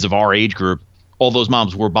kids of our age group, all those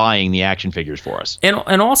moms were buying the action figures for us. And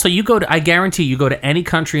also, I guarantee you go to any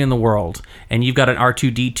country in the world and you've got an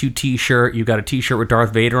R2-D2 t-shirt, you've got a t-shirt with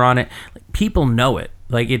Darth Vader on it. Like, people know it.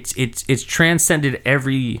 Like it's transcended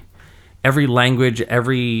every language,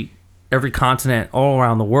 every continent all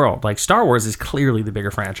around the world. Like Star Wars is clearly the bigger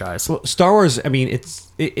franchise. Well, Star Wars, I mean,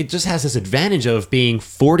 it just has this advantage of being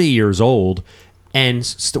 40 years old, and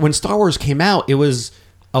when Star Wars came out, it was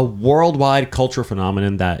a worldwide cultural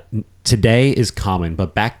phenomenon that today is common,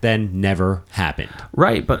 but back then never happened.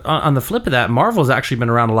 Right, but on the flip of that, Marvel's actually been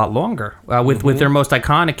around a lot longer, with their most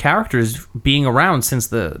iconic characters being around since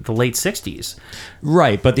the late 60s.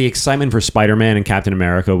 Right, but the excitement for Spider-Man and Captain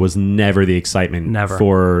America was never the excitement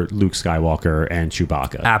for Luke Skywalker and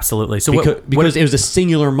Chewbacca. Absolutely. So because it was a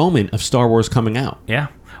singular moment of Star Wars coming out. Yeah.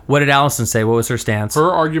 What did Allison say? What was her stance?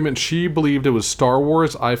 Her argument, she believed it was Star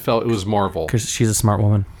Wars. I felt it was Marvel. Because she's a smart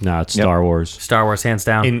woman. No, it's Star Wars. Star Wars, hands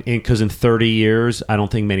down. Because in 30 years, I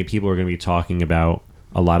don't think many people are going to be talking about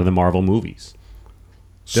a lot of the Marvel movies.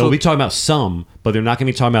 They'll be talking about some, but they're not going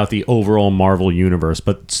to be talking about the overall Marvel universe.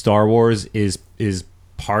 But Star Wars is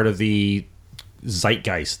part of the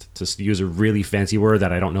zeitgeist, to use a really fancy word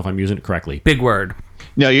that I don't know if I'm using it correctly. Big word.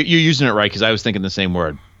 No, you're using it right, because I was thinking the same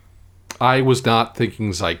word. I was not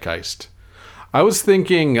thinking zeitgeist. I was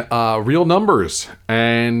thinking real numbers.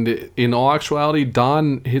 And in all actuality,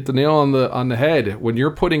 Don hit the nail on the head. When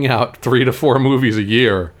you're putting out 3 to 4 movies a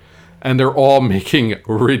year, and they're all making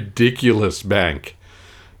ridiculous bank,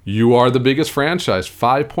 you are the biggest franchise.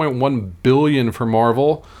 $5.1 billion for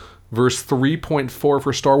Marvel versus $3.4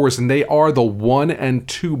 for Star Wars, and they are the 1 and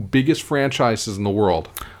 2 biggest franchises in the world.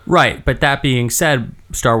 Right, but that being said,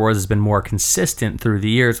 Star Wars has been more consistent through the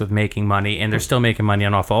years with making money, and they're still making money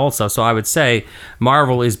on off also. So I would say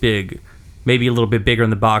Marvel is big, maybe a little bit bigger in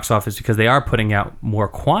the box office because they are putting out more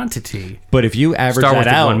quantity. But if you average Star Wars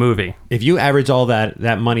that did out, one movie. if you average all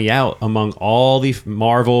that money out among all the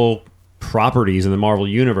Marvel properties in the Marvel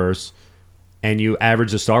universe, and you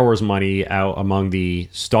average the Star Wars money out among the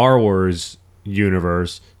Star Wars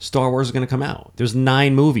universe, Star Wars is going to come out. There's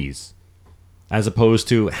 9 movies, as opposed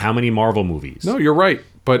to how many Marvel movies? No, you're right.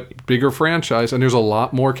 But bigger franchise, and there's a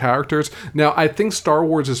lot more characters. Now, I think Star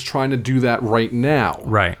Wars is trying to do that right now.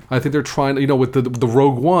 Right. I think they're trying to, with the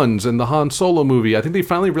Rogue Ones and the Han Solo movie, I think they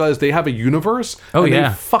finally realized they have a universe. Oh, and yeah.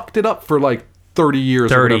 they fucked it up for like 30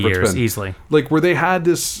 years. 30 or whatever it's years, been. easily. Like where they had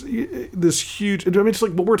this huge, I mean, it's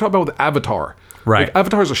like what we're talking about with Avatar. Right. Like,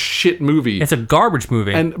 Avatar's a shit movie. It's a garbage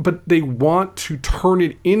movie. But they want to turn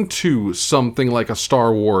it into something like a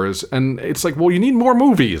Star Wars, and it's like, well, you need more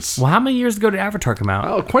movies. well, how many years ago did Avatar come out?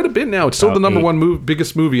 Oh, quite a bit now. It's still the About number 8. one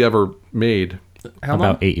biggest movie ever made. How long?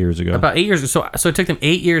 About 8 years ago. About 8 years. So it took them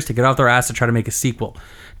 8 years to get off their ass to try to make a sequel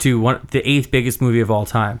to the 8th biggest movie of all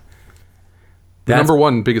time. The number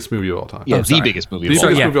one biggest movie of all time. Yeah, the sorry. biggest movie. The of all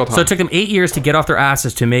biggest time. movie of all time. So it took them 8 years to get off their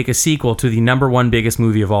asses to make a sequel to the number one biggest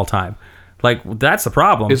movie of all time. Like, that's the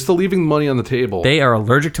problem. It's the leaving money on the table. They are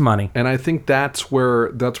allergic to money. And I think that's where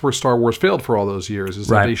Star Wars failed for all those years, is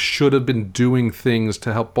that Right. they should have been doing things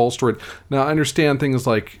to help bolster it. Now, I understand things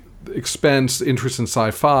like expense, interest in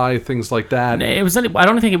sci-fi, things like that. I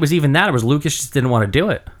don't think it was even that. It was Lucas just didn't want to do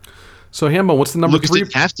it So, Hambo, what's the number Lucas 3?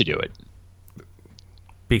 didn't have to do it.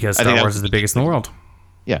 because I think Star that Wars was- is the biggest in the world.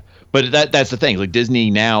 Yeah, but that's the thing. Like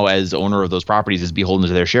Disney now, as owner of those properties, is beholden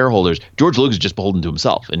to their shareholders. George Lucas is just beholden to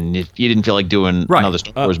himself, and if he didn't feel like doing Right. another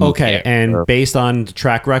Star Wars movie, Okay, and based on the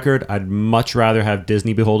track record, I'd much rather have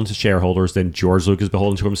Disney beholden to shareholders than George Lucas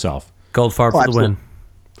beholden to himself. Goldfarb for the win.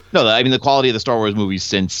 no, I mean the quality of the Star Wars movies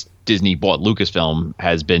since Disney bought Lucasfilm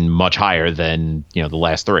has been much higher than the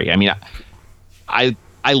last 3. I mean,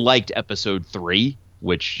 I liked Episode 3,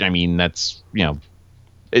 which I mean that's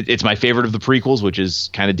it's my favorite of the prequels, which is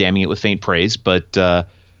kind of damning it with faint praise. But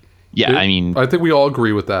yeah, I mean, I think we all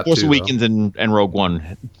agree with that, Force too, Awakens and Rogue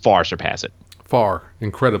One far surpass it. Far,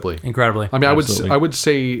 incredibly. Incredibly. I mean, Absolutely. I would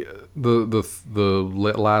say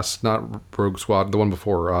the last, not Rogue Squad, the one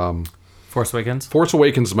before, Force Awakens. Force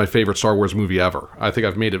Awakens is my favorite Star Wars movie ever. I think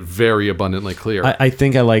I've made it very abundantly clear. I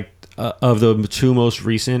think I liked, of the 2 most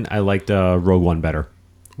recent, I liked Rogue One better.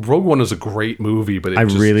 Rogue One is a great movie, but I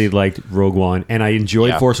really liked Rogue One, and I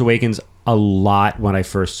enjoyed Yeah. Force Awakens a lot when I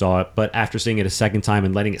first saw it. But after seeing it a second time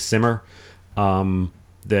and letting it simmer, some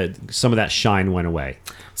of that shine went away.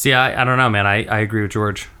 See, I don't know, man. I agree with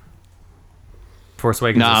George. Force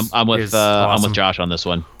Awakens. No, is I'm with awesome. Josh on this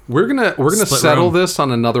one. We're gonna Split settle room. this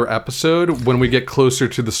on another episode when we get closer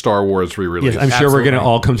to the Star Wars re-release. Yes, I'm sure we're going to Absolutely.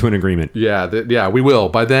 all come to an agreement. Yeah, we will.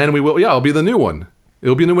 By then, we will. Yeah, it'll be the new one.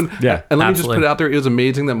 It'll be a new one. Yeah, and let me just absolutely. put it out there. It was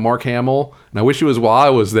amazing that Mark Hamill, and I wish it was while I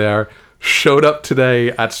was there, showed up today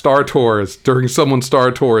at Star Tours during someone's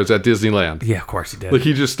Star Tours at Disneyland. Yeah, of course he did. Like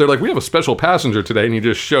they're like, we have a special passenger today, and he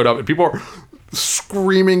just showed up, and people are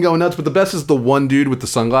screaming, going nuts. But the best is the one dude with the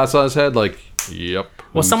sunglasses on his head. Like, yep.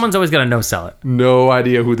 Well, someone's always got to no sell it. No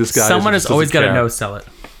idea who this guy is. Someone He has just always got doesn't to care. no sell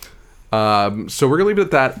it. So we're gonna leave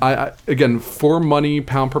it at that. I again, for money,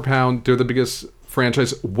 pound per pound, they're the biggest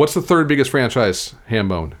franchise. What's the third biggest franchise?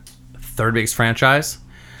 Hambone. Third biggest franchise.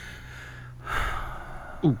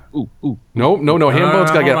 Ooh. No.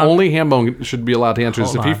 Hambone's got to get. hold on. Only Hambone should be allowed to answer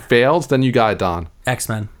this. If Hold he on. fails, then you got it, Don.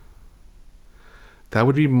 X-Men. That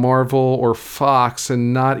would be Marvel or Fox,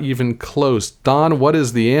 and not even close. Don, what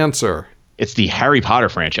is the answer? It's the Harry Potter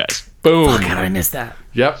franchise. Boom. How did I miss that?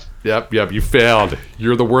 Yep. You failed.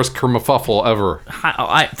 You're the worst kerfuffle ever.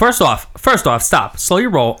 First off, stop. Slow your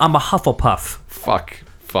roll. I'm a Hufflepuff.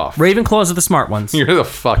 Fuff. Ravenclaws are the smart ones. You're the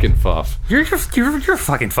fucking fuff. You're a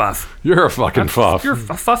fucking fuff. You're a fucking fuff. You're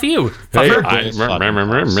fuff you. Hey,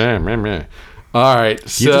 Fuffer. all right.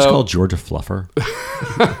 You just called George a fluffer?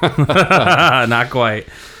 Not quite.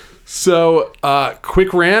 So,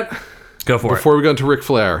 quick rant. Go for Before we go into Ric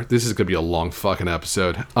Flair, this is going to be a long fucking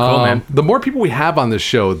episode. man. The more people we have on this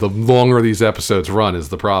show, the longer these episodes run is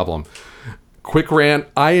the problem. Quick rant,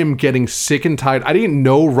 I am getting sick and tired. I didn't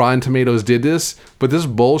know Rotten Tomatoes did this, but this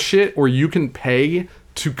bullshit where you can pay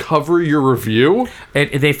to cover your review.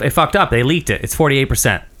 They fucked up. They leaked it. It's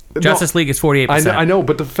 48%. Justice League is 48%. I know,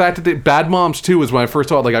 but the fact that Bad Moms 2 is when I first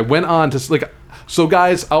saw it. Like, I went on to, like, so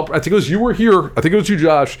guys, I think it was you were here. I think it was you,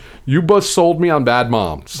 Josh. You both sold me on Bad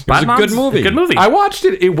Moms. Bad a good Moms? movie. Good movie. I watched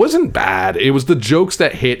it. It wasn't bad. It was the jokes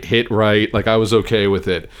that hit right. Like, I was okay with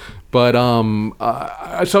it. But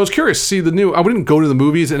so I was curious to see the new. I wouldn't go to the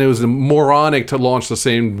movies, and it was moronic to launch the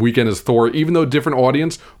same weekend as Thor. Even though different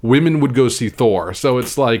audience, women would go see Thor. So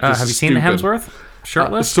it's like, Have you seen the Hemsworth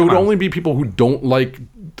shirtless? So it would Come on. only be people who don't like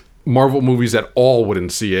Marvel movies at all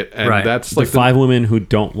wouldn't see it, and Right. that's The like 5 women who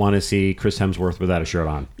don't want to see Chris Hemsworth without a shirt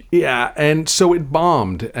on. Yeah, and so it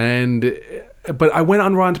bombed, but I went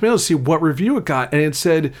on Rotten Tomatoes to see what review it got, and it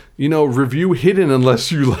said, review hidden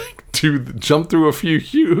unless you like to jump through a few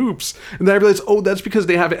hoops. And then I realized, that's because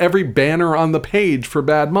they have every banner on the page for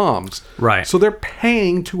Bad Moms. Right. So they're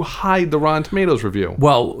paying to hide the Rotten Tomatoes review.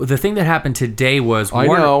 Well, the thing that happened today was I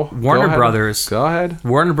know. Go Warner ahead. Brothers. Go ahead.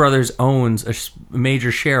 Warner Brothers owns a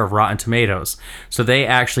major share of Rotten Tomatoes, so they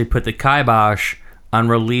actually put the kibosh on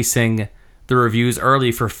releasing the reviews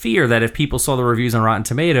early for fear that if people saw the reviews on Rotten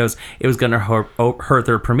Tomatoes, it was going to hurt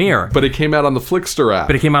their premiere. But it came out on the Flickster app.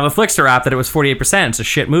 But it came out on the Flickster app that it was 48%. It's a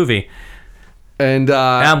shit movie. And And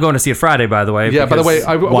I'm going to see it Friday, by the way. yeah, by the way,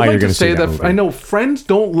 I would why like you're to gonna say see that that movie. I know friends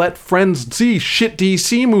don't let friends see shit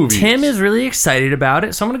DC movies. Tim is really excited about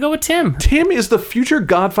it, so I'm going to go with Tim. Tim is the future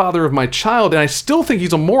godfather of my child, and I still think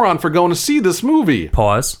he's a moron for going to see this movie.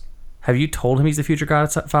 Pause. Have you told him he's the future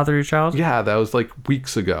godfather of your child? Yeah, that was like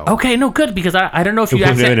weeks ago. Okay, no, good, because I don't know if It you would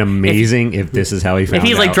have been if- amazing if this is how he found If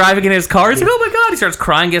he's like out. driving in his car, he's like, oh my God, he starts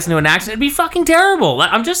crying, gets into an accident. It'd be fucking terrible.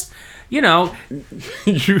 Like, I'm just,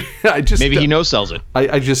 I just Maybe he no sells it.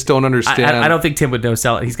 I just don't understand. I don't think Tim would know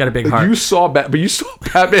sell it. He's got a big heart. You saw but you saw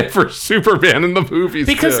Batman for Superman in the movies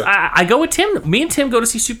Because too. I go with Tim. Me and Tim go to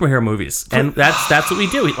see superhero movies, and that's what we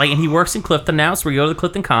do. Like, and he works in Clifton now, so we go to the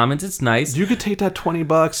Clifton Commons. It's nice. You could take that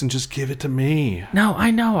 $20 and just give it to me. No,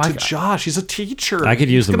 I know. To Josh, he's a teacher. I could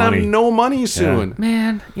use He's the gonna money. have no money soon.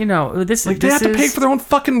 Man, this Like they this have to pay is- for their own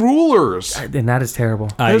fucking rulers. And that is terrible.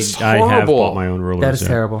 I That's have horrible. bought my own ruler. That is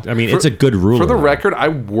terrible. I mean, it's a good ruler. For the though. record, I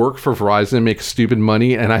work for Verizon and make stupid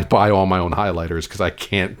money, and I buy all my own highlighters because I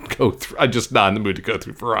can't go through. I'm just not in the mood to go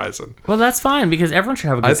through Verizon. Well, that's fine because everyone should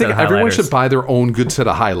have a good I set think of everyone highlighters. should buy their own good set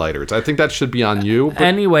of highlighters. I think that should be on you. But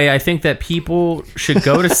Anyway, I think that people should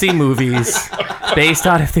go to see movies based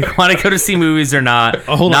on if they want to go to see movies or not.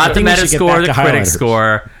 hold on. Not I the think we should get Metascore, back the to critic highlighters.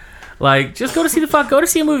 score. Like, just go to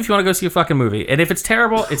see a movie if you want to go see a fucking movie. And if it's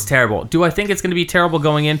terrible, it's terrible. Do I think it's going to be terrible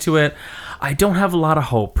going into it? I don't have a lot of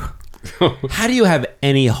hope. How do you have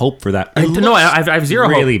any hope for that? No, I have zero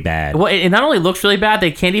hope. really bad. Well, it not only looks really bad, they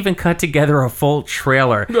can't even cut together a full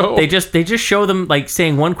trailer. No. They just show them like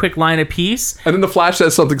saying one quick line a piece. and then the Flash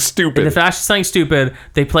says something stupid. The Flash is something stupid.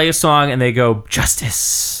 They play a song and they go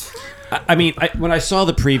justice, I mean, when I saw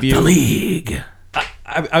the preview, league.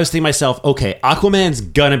 I was thinking to myself, okay, Aquaman's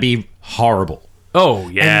gonna be horrible. Oh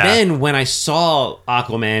yeah. And then when I saw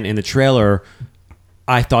Aquaman in the trailer,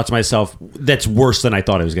 I thought to myself, that's worse than I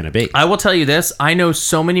thought it was gonna be. I will tell you this: I know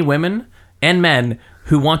so many women and men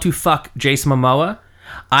who want to fuck Jason Momoa.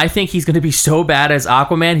 I think he's going to be so bad as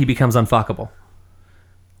Aquaman, he becomes unfuckable.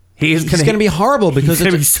 He's It's gonna be horrible because He's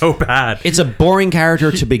going to be it's so bad. it's a boring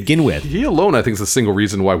character to begin with. He alone, I think, is the single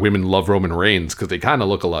reason why women love Roman Reigns because they kind of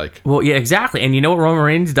look alike. Well, yeah, exactly. And you know what Roman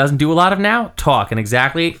Reigns doesn't do a lot of now? Talk. And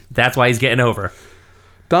exactly that's why he's getting over.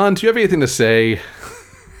 Don, do you have anything to say?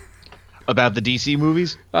 About the DC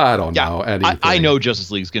movies? I don't know. Anything. I know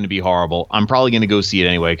Justice League's going to be horrible. I'm probably going to go see it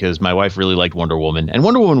anyway because my wife really liked Wonder Woman, and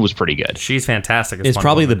Wonder Woman was pretty good. She's fantastic. as It's Wonder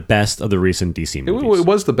probably Woman. the best of the recent DC It, movies. it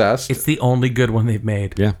was the best. It's the only good one they've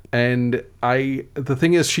made. Yeah. And the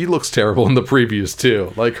thing is, she looks terrible in the previews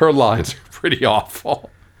too. Like her lines are pretty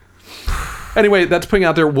awful. Anyway, that's putting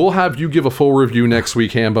out there. We'll have you give a full review next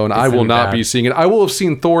week, Hambone. I will gonna be not bad. be seeing it. I will have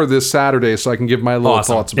seen Thor this Saturday, so I can give my little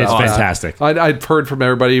Awesome. thoughts about It's that. fantastic. I've heard from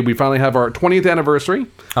everybody. We finally have our 20th anniversary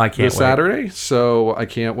I can't this wait. Saturday, so I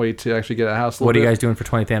can't wait to actually get a house. A What are little you bit. guys doing for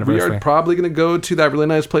 20th We anniversary? are probably going to go to that really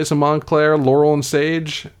nice place in Montclair, Laurel and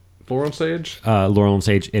Sage. Laurel and Sage? Laurel and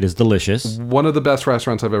Sage, it is delicious. One of the best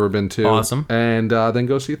restaurants I've ever been to. Awesome. And then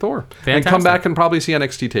go see Thor. And Fantastic. come back and probably see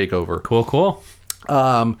NXT TakeOver. Cool.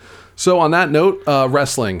 So on that note,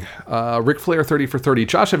 wrestling. Ric Flair 30 for 30.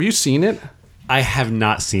 Josh, have you seen it? I have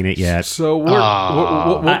not seen it yet. So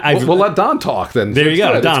we'll let Don talk then. There you It's go.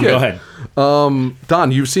 good, it's Don, good. go ahead.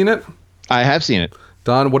 Don, you've seen it? I have seen it.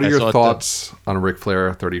 Don, what are I saw your it, thoughts on Ric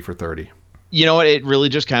Flair 30 for 30? You know what? It really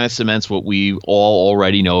just kind of cements what we all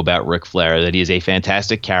already know about Ric Flair, that he is a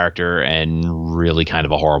fantastic character and really kind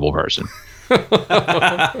of a horrible person.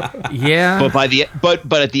 Yeah.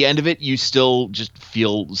 But at the end of it, you still just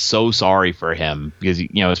feel so sorry for him because,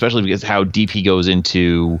 especially because how deep he goes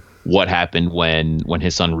into what happened when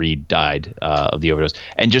his son Reed died of the overdose,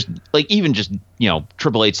 and just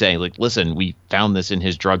Triple H saying like, listen, we found this in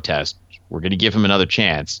his drug test. We're going to give him another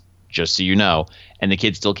chance. just so you know, and the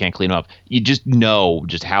kid still can't clean him up. You just know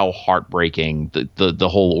just how heartbreaking the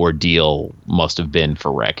whole ordeal must have been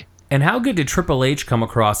for Rick. And how good did Triple H come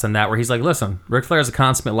across in that, where he's like, listen, Ric Flair is a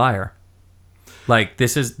consummate liar. Like,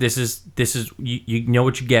 this is you know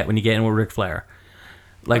what you get when you get in with Ric Flair.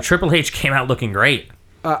 Like, Triple H came out looking great.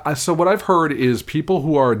 So what I've heard is people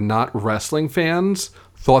who are not wrestling fans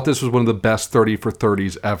thought this was one of the best 30 for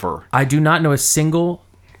 30s ever. I do not know a single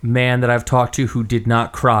man that I've talked to who did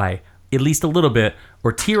not cry, at least a little bit,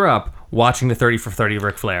 or tear up watching the 30 for 30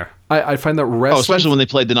 Ric Flair. I find that wrestling... especially when they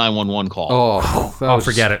played the 911 call.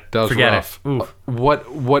 Forget it. That was Forget rough. it. Oof.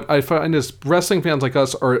 What I find is wrestling fans like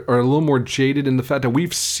us are a little more jaded in the fact that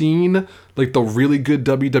we've seen like the really good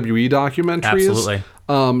WWE documentaries.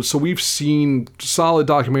 Absolutely. So we've seen solid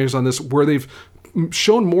documentaries on this where they've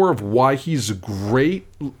shown more of why he's great.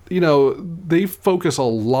 You know, they focus a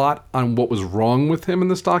lot on what was wrong with him in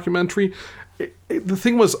this documentary. The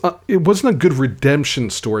thing was, it wasn't a good redemption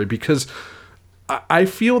story because I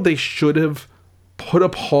feel they should have put a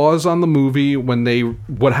pause on the movie when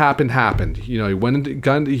what happened. You know, he went into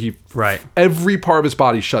gun. Right. Every part of his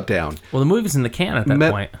body shut down. Well, the movie's in the can at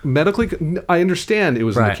that point. Medically, I understand it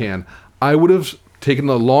was in the can. I would have taken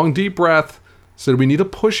a long, deep breath, said we need to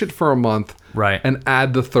push it for a month, right, and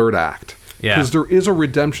add the third act. Yeah. Because there is a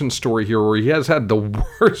redemption story here where he has had the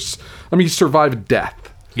worst. I mean, he survived death.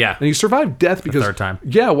 Yeah. And he survived death because... third time.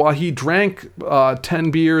 Yeah, while he drank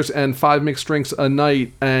 10 beers and 5 mixed drinks a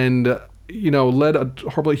night and, you know, led a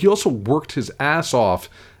horrible... He also worked his ass off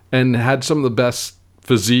and had some of the best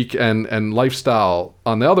physique and lifestyle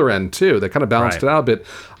on the other end, too. That kind of balanced it out a bit.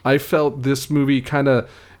 I felt this movie kind of...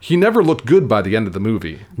 He never looked good by the end of the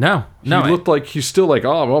movie. No. He looked like he's still like,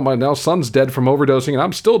 oh, well, my now son's dead from overdosing and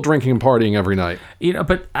I'm still drinking and partying every night. You know,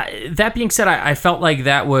 but that being said, I felt like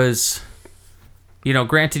that was... You know,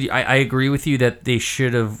 granted, I agree with you that they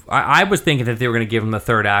should have... I was thinking that they were going to give him the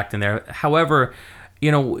third act in there. However,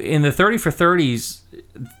 you know, in the 30 for 30s,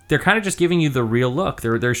 they're kind of just giving you the real look.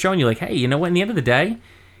 They're showing you like, hey, you know what? In the end of the day,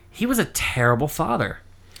 he was a terrible father.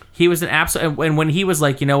 He was an absolute... And when he was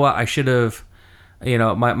like, you know what? I should have... You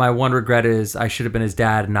know, my one regret is I should have been his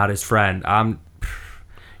dad and not his friend.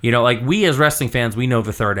 You know, like we as wrestling fans, we know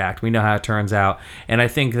the third act. We know how it turns out. And I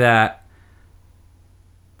think that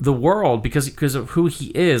the world, because of who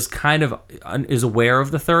he is, kind of is aware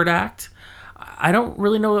of the third act. I don't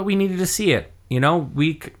really know that we needed to see it. You know,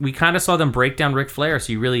 we kind of saw them break down Ric Flair,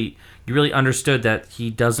 so you really understood that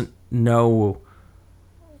he doesn't know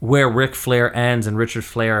where Ric Flair ends and Richard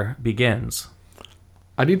Flair begins.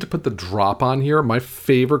 I need to put the drop on here. My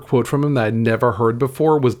favorite quote from him that I'd never heard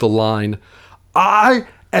before was the line, "I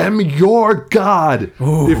am your God.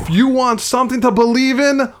 Ooh. If you want something to believe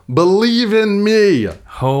in me."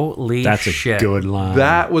 Holy That's shit. That's a good line.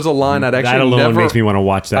 That was a line I'd actually that alone never... makes me want to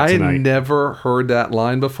watch that tonight. I never heard that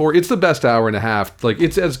line before. It's the best hour and a half. Like,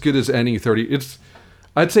 it's as good as any 30.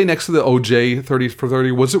 I'd say next to the OJ 30 for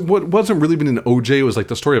 30. What wasn't really even an OJ? It was like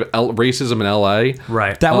the story of racism in LA.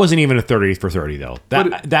 Right. That wasn't even a 30 for 30 though.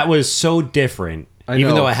 That was so different.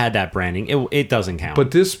 Even though it had that branding, it doesn't count.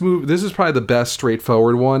 But this is probably the best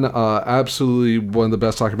straightforward one. Absolutely one of the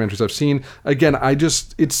best documentaries I've seen. Again,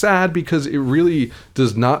 it's sad because it really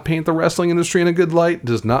does not paint the wrestling industry in a good light,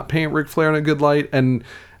 does not paint Ric Flair in a good light, and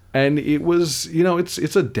it was, you know, it's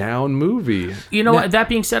a down movie. You know, that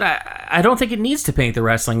being said, I don't think it needs to paint the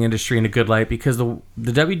wrestling industry in a good light because the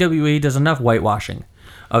WWE does enough whitewashing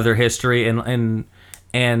of their history and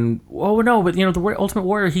but you know, the Ultimate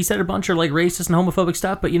Warrior, he said a bunch of like racist and homophobic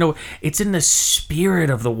stuff, but you know, it's in the spirit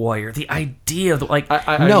of the Warrior, the idea of the like.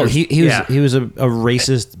 He was a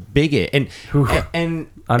racist bigot, and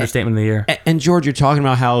understatement of the year. And George, you're talking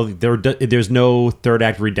about how there's no third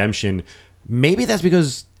act redemption. Maybe that's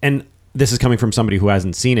because, and this is coming from somebody who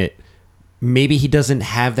hasn't seen it. Maybe he doesn't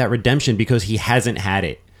have that redemption because he hasn't had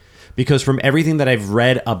it. Because from everything that I've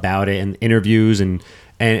read about it and interviews and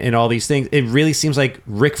all these things, it really seems like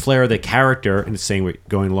Ric Flair, the character, and it's saying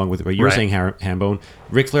going along with what you're saying, Hambone,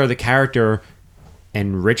 Ric Flair, the character,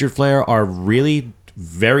 and Richard Flair are really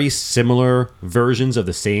very similar versions of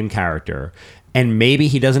the same character. And maybe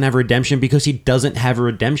he doesn't have redemption because he doesn't have a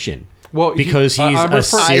redemption. Well, because he's a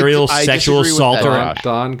serial sexual assaulter.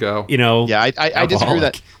 Don, go. You know, yeah, I disagree with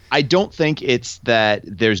that. I don't think it's that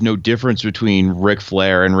there's no difference between Ric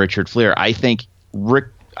Flair and Richard Flair. I think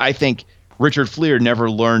Richard Flair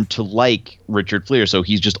never learned to like Richard Flair, so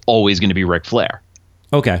he's just always going to be Ric Flair.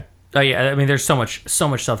 Okay. Oh yeah, I mean, there's so much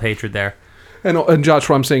self-hatred there. And Josh,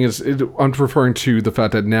 what I'm saying is, I'm referring to the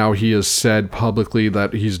fact that now he has said publicly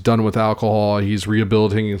that he's done with alcohol. He's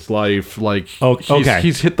rehabilitating his life. Like, okay.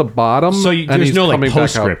 he's hit the bottom. So and there's he's no like coming back out.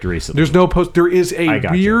 postscript recently. There's no post. There is a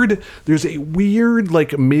got weird. There's a weird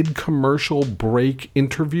like mid-commercial break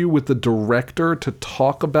interview with the director to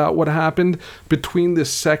talk about what happened between the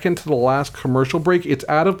second to the last commercial break. It's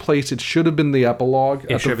out of place. It should have been the epilogue.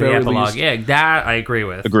 It should be the epilogue. Yeah, that I agree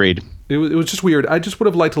with. Agreed. It was just weird. I just would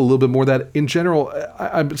have liked a little bit more of that. In general,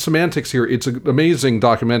 I'm semantics here. It's an amazing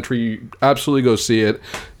documentary. Absolutely go see it.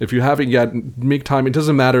 If you haven't yet, make time. It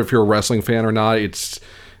doesn't matter if you're a wrestling fan or not.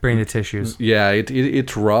 Bring the tissues. Yeah,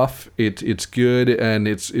 it's rough. It's good, and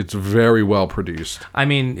it's very well produced. I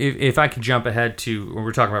mean, if I could jump ahead to,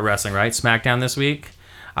 we're talking about wrestling, right? SmackDown this week.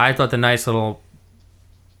 I thought the nice little...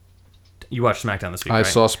 You watched SmackDown this week, I right?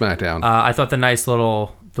 saw SmackDown. I thought the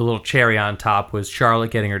little cherry on top was Charlotte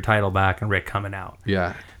getting her title back and Rick coming out.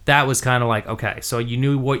 Yeah. That was kind of like, okay, so you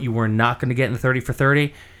knew what you were not going to get in the 30 for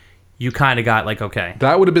 30. You kind of got like, okay.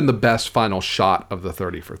 That would have been the best final shot of the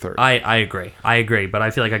 30 for 30. I agree, but I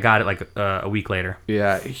feel like I got it like a week later.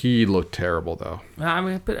 Yeah, he looked terrible, though. I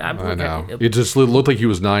know. It just looked like he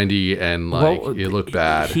was 90, and it looked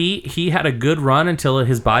bad. He had a good run until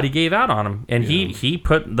his body gave out on him, and he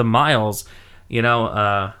put the miles, it's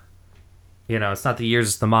not the years,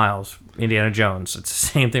 it's the miles. Indiana Jones. It's the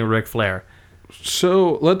same thing with Ric Flair.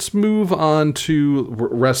 So let's move on to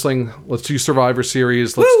wrestling. Let's do Survivor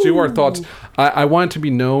Series. Let's do our thoughts. I want it to be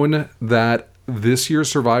known that this year's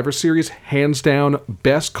Survivor Series, hands down,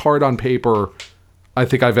 best card on paper I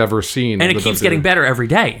think I've ever seen. And it keeps getting better every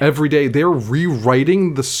day. Every day. They're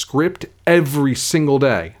rewriting the script every single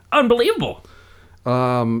day. Unbelievable.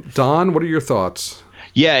 Don, what are your thoughts?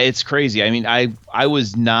 Yeah, it's crazy. I mean, I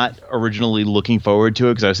was not originally looking forward to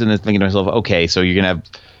it because I was sitting there thinking to myself, okay, so you're going to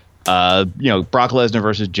have Brock Lesnar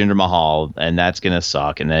versus Jinder Mahal, and that's gonna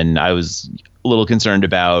suck. And then I was a little concerned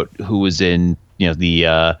about who was in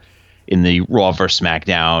the Raw versus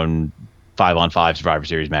SmackDown 5-on-5 Survivor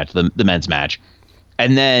Series match, the men's match,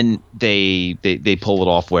 and then they pull it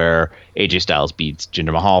off where AJ Styles beats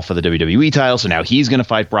Jinder Mahal for the WWE title. So now he's gonna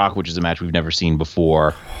fight Brock, which is a match we've never seen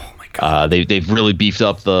before. Oh my God. They've really beefed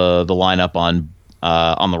up the lineup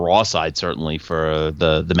on the Raw side, certainly, for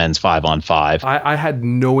the men's 5-on-5. I had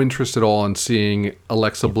no interest at all in seeing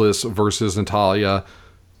Alexa Bliss versus Natalya.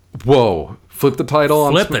 Whoa. Flip the title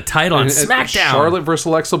on SmackDown. Charlotte versus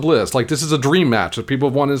Alexa Bliss. Like, this is a dream match that people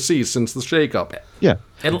have wanted to see since the shakeup. Yeah.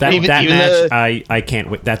 That match, I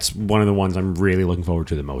can't wait. That's one of the ones I'm really looking forward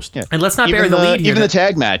to the most. Yeah. And let's not bury the lead here. Even the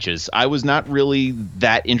tag matches. I was not really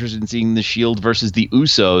that interested in seeing the Shield versus the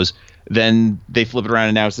Usos. Then they flip it around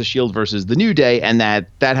and now it's the Shield versus the New Day, and that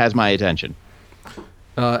has my attention.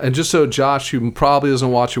 And just so Josh, who probably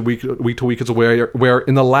doesn't watch it week to week, is aware, where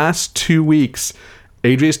in the last 2 weeks,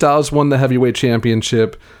 AJ Styles won the heavyweight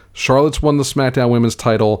championship, Charlotte's won the SmackDown Women's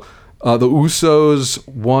title, the Usos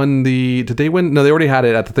won the... Did they win? No, they already had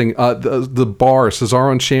it at the thing. The Bar,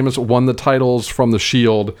 Cesaro and Sheamus won the titles from the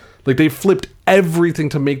Shield. Like, they flipped everything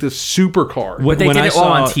to make this super card. But they did it all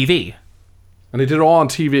on TV. And they did it all on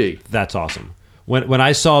TV. That's awesome. When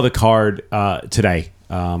I saw the card today,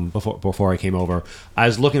 before I came over, I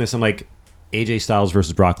was looking at some like AJ Styles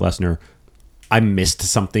versus Brock Lesnar. I missed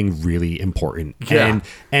something really important. Yeah.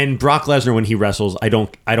 And Brock Lesnar, when he wrestles, I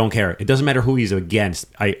don't care. It doesn't matter who he's against.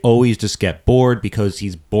 I always just get bored because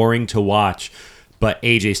he's boring to watch. But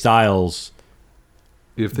AJ Styles,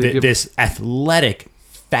 this athletic,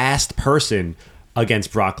 fast person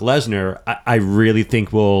against Brock Lesnar, I really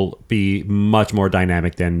think will be much more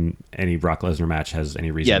dynamic than any Brock Lesnar match has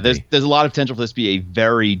any reason to be. There's a lot of potential for this to be a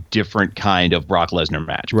very different kind of Brock Lesnar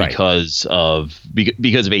match, right, because of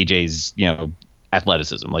AJ's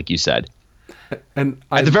athleticism, like you said. And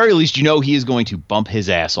at the very least, he is going to bump his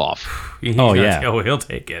ass off. He'll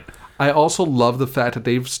take it. I also love the fact that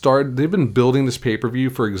they've been building this pay-per-view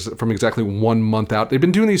from exactly 1 month out. They've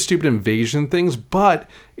been doing these stupid invasion things, but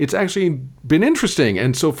it's actually been interesting.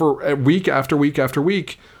 And so for week after week after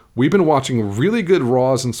week, we've been watching really good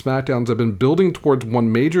Raws and SmackDowns. I've been building towards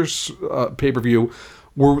one major pay-per-view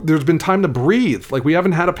where there's been time to breathe. Like, we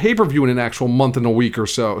haven't had a pay-per-view in an actual month and a week or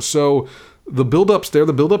so. So the build-up's there.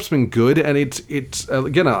 The build-up's been good, and it's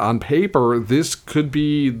again, on paper, this could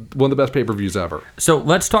be one of the best pay-per-views ever. So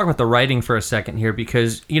let's talk about the writing for a second here,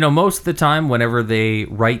 because most of the time, whenever they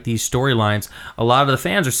write these storylines, a lot of the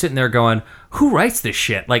fans are sitting there going, "Who writes this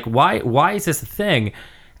shit? Like, why is this a thing?"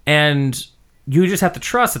 And you just have to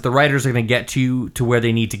trust that the writers are going to get you to where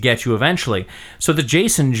they need to get you eventually. So the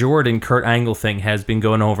Jason Jordan Kurt Angle thing has been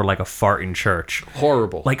going over like a fart in church.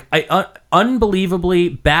 Horrible. Like unbelievably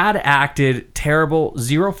bad acted, terrible,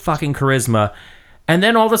 zero fucking charisma. And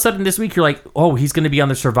then all of a sudden this week you're like, oh, he's going to be on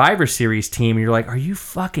the Survivor Series team. And you're like, are you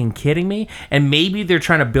fucking kidding me? And maybe they're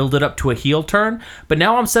trying to build it up to a heel turn. But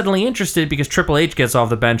now I'm suddenly interested because Triple H gets off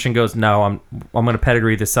the bench and goes, no, I'm going to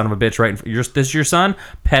pedigree this son of a bitch right. This is your son?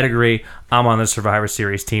 Pedigree. I'm on the Survivor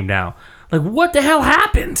Series team now. Like, what the hell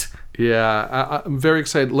happened? Yeah, I'm very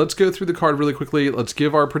excited. Let's go through the card really quickly. Let's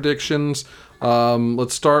give our predictions.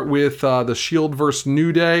 Let's start with the Shield versus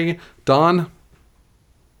New Day. Don?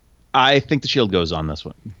 I think the Shield goes on this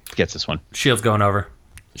one. Gets this one. Shield's going over.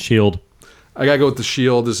 Shield. I gotta go with the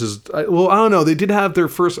Shield. This is I don't know. They did have their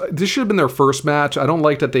first. This should have been their first match. I don't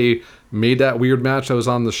like that they made that weird match that was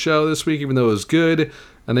on the show this week, even though it was good,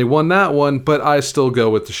 and they won that one. But I still go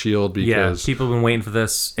with the Shield because people have been waiting for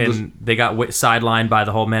this, and they got sidelined by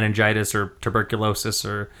the whole meningitis or tuberculosis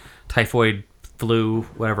or typhoid flu,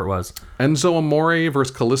 whatever it was. Enzo Amore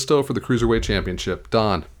versus Kalisto for the Cruiserweight Championship.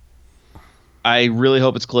 Don. I really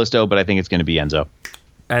hope it's Kalisto, but I think it's going to be Enzo.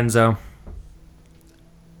 Enzo.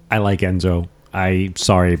 I like Enzo.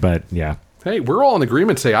 Sorry, but yeah. Hey, we're all in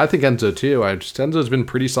agreement today. I think Enzo too. Enzo's been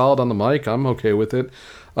pretty solid on the mic. I'm okay with it.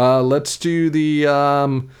 Let's do the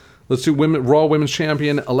Raw Women's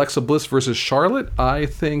Champion Alexa Bliss versus Charlotte. I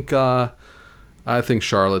think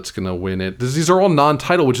Charlotte's gonna win it. These are all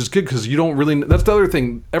non-title, which is good because you don't really. That's the other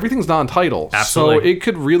thing. Everything's non-title, absolutely. So it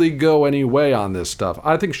could really go any way on this stuff.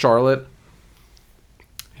 I think Charlotte.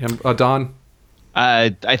 Don.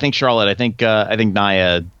 I think Charlotte. I think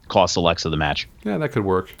Nia costs Alexa the match. Yeah, that could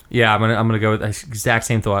work. Yeah, I'm gonna go with the exact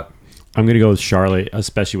same thought. I'm going to go with Charlotte,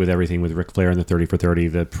 especially with everything with Ric Flair and the 30 for 30.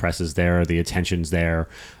 The press is there, the attention's there,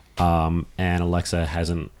 and Alexa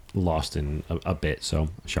hasn't lost in a bit, so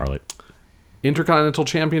Charlotte. Intercontinental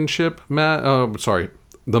Championship, The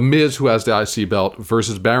Miz, who has the IC belt,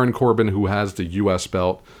 versus Baron Corbin, who has the US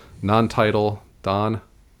belt. Non-title, Don.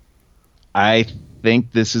 I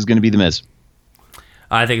think this is going to be The Miz.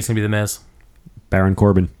 I think it's going to be The Miz. Baron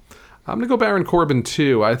Corbin. I'm going to go Baron Corbin,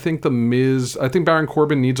 too. I think Baron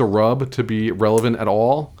Corbin needs a rub to be relevant at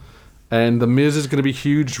all. And The Miz is going to be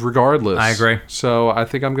huge regardless. I agree. So I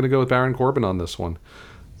think I'm going to go with Baron Corbin on this one.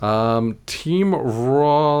 Team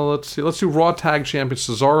Raw, let's do Raw Tag Champions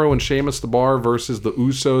Cesaro and Sheamus the Bar versus the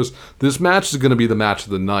Usos. This match is going to be the match of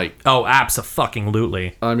the night. Oh,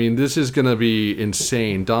 abso-fucking-lutely. I mean, this is going to be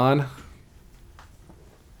insane. Don?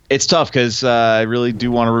 It's tough because I really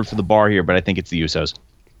do want to root for the Bar here, but I think it's the Usos.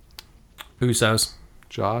 Usos.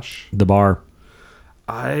 Josh? The Bar.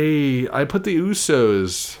 I put the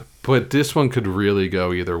Usos, but this one could really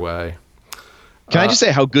go either way. Can I just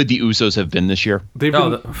say how good the Usos have been this year? They've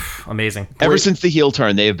been amazing. Ever since the heel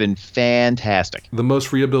turn, they have been fantastic. The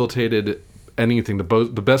most rehabilitated anything, the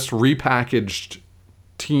best repackaged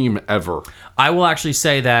team ever. I will actually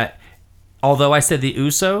say that, although I said the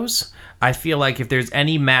Usos, I feel like if there's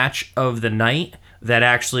any match of the night that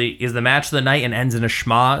actually is the match of the night and ends in a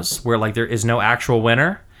schmoz where like there is no actual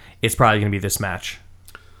winner, it's probably going to be this match.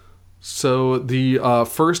 So the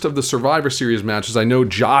first of the Survivor Series matches, I know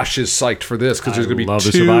Josh is psyched for this because there's going to be love two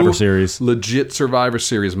the Survivor Series. Legit Survivor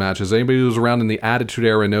Series matches. Anybody who was around in the Attitude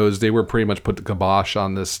Era knows they were pretty much put the kibosh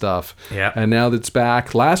on this stuff. Yeah. And now that's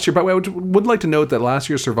back. Last year, by the way, I would like to note that last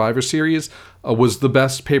year's Survivor Series was the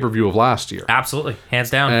best pay-per-view of last year. Absolutely. Hands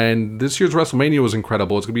down. And this year's WrestleMania was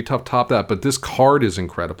incredible. It's going to be tough to top that, but this card is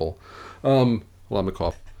incredible. Well, I'm going to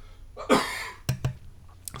cough.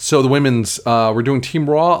 So the women's, we're doing Team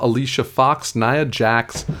Raw, Alicia Fox, Nia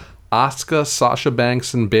Jax, Asuka, Sasha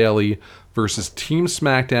Banks, and Bayley versus Team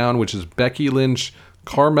SmackDown, which is Becky Lynch,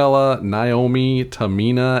 Carmella, Naomi,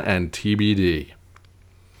 Tamina, and TBD.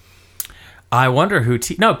 I wonder who...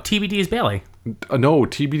 TBD is Bayley. No,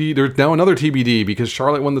 TBD. There's now another TBD because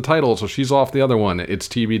Charlotte won the title, so she's off the other one. It's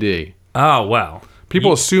TBD. Oh, well.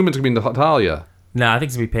 People assume it's going to be Natalya. No, I think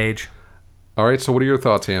it's going to be Paige. All right, so what are your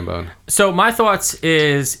thoughts, Hambone? So my thoughts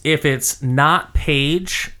is if it's not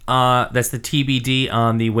Paige, that's the TBD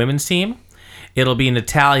on the women's team, it'll be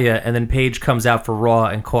Natalya, and then Paige comes out for Raw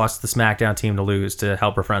and costs the SmackDown team to lose to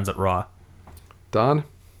help her friends at Raw. Don?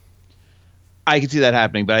 I can see that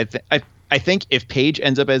happening, but I think if Paige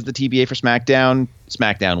ends up as the TBA for SmackDown,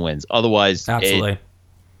 SmackDown wins. Otherwise, absolutely,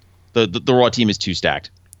 the Raw team is too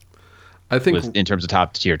stacked. I think in terms of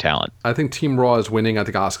top tier talent. I think Team Raw is winning. I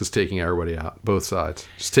think Asuka's taking everybody out. Both sides.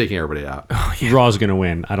 Just taking everybody out. Oh, yeah. Raw's going to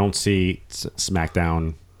win. I don't see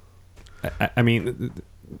SmackDown. I mean,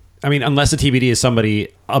 unless the TBD is somebody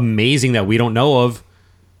amazing that we don't know of,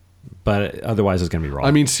 but otherwise it's going to be Raw.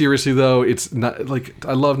 I mean, seriously though, it's not like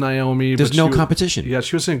I love Naomi. There's but no she- competition. Yeah,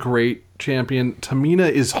 she wasn't a great champion. Tamina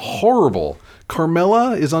is horrible.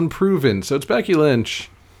 Carmella is unproven. So it's Becky Lynch.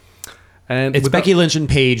 And it's without- Becky Lynch and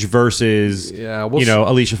Paige versus, Yeah, we'll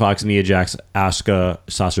Alicia Fox, Nia Jax, Asuka,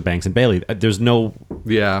 Sasha Banks, and Bailey. There's no.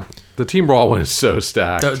 Yeah, the Team Raw one is so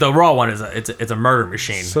stacked. The Raw one is it's a murder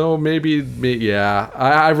machine. So maybe yeah.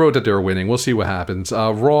 I wrote that they were winning. We'll see what happens.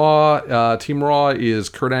 Raw, Team Raw is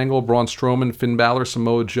Kurt Angle, Braun Strowman, Finn Balor,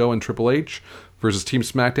 Samoa Joe, and Triple H versus Team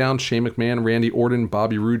SmackDown, Shane McMahon, Randy Orton,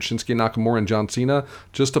 Bobby Roode, Shinsuke Nakamura, and John Cena.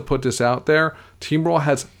 Just to put this out there, Team Raw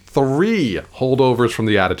has 3 holdovers from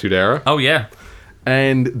the Attitude Era. Oh yeah.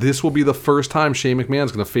 And this will be the first time Shane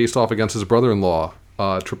McMahon's going to face off against his brother-in-law,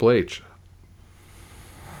 Triple H.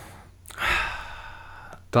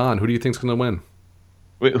 Don, who do you think's going to win?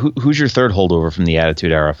 Wait, who's your third holdover from the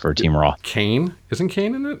Attitude Era for Team Raw? Kane? Isn't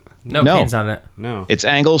Kane in it? No, No. Kane's not in it. No. It's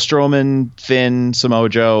Angle, Strowman, Finn, Samoa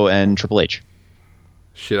Joe, and Triple H.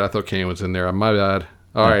 Shit, I thought Kane was in there. My bad.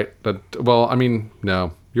 All right. Well, I mean,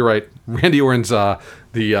 no. You're right. Randy Orton's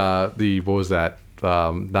the what was that?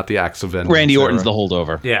 Not the Acts of Vengeance. Randy Orton's era. the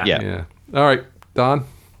holdover. Yeah. Yeah. All right, Don.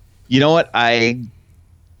 You know what? I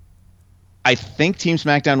think Team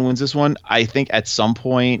SmackDown wins this one. I think at some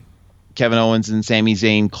point Kevin Owens and Sami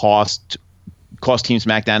Zayn cost Team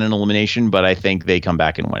SmackDown an elimination, but I think they come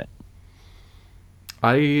back and win it.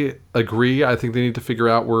 I agree. I think they need to figure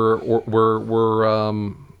out where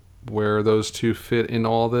those two fit in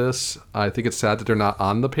all this. I think it's sad that they're not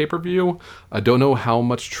on the pay-per-view. I don't know how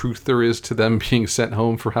much truth there is to them being sent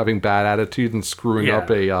home for having bad attitude and screwing Yeah. up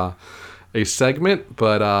a segment,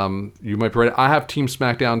 but you might be right. I have Team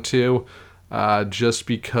SmackDown too, just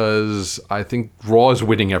because I think Raw is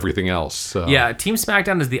winning everything else. So. Yeah, Team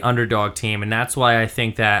SmackDown is the underdog team, and that's why I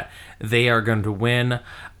think that they are going to win.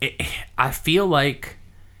 I feel like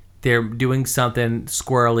they're doing something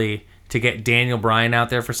squirrely to get Daniel Bryan out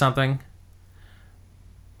there for something.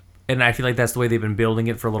 And I feel like that's the way they've been building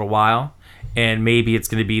it for a little while. And maybe it's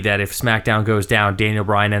going to be that if SmackDown goes down, Daniel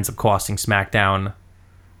Bryan ends up costing SmackDown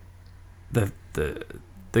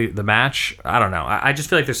the match. I don't know. I just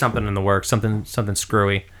feel like there's something in the works, something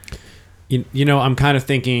screwy. I'm kind of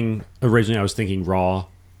thinking, originally I was thinking Raw,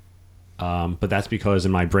 but that's because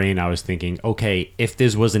in my brain I was thinking, okay, if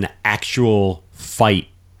this was an actual fight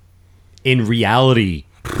in reality,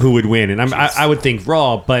 who would win? And I would think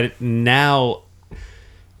Raw, but now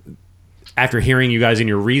after hearing you guys and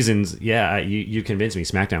your reasons, yeah, you convinced me.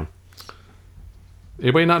 SmackDown.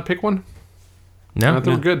 Anybody not pick one? No? I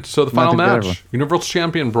think we're good. So the final think match: whatever. Universal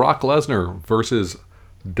Champion Brock Lesnar versus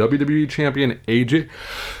WWE Champion AJ.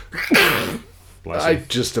 I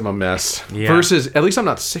just am a mess. Yeah. Versus, at least I'm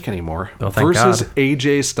not sick anymore. Oh, thank versus God.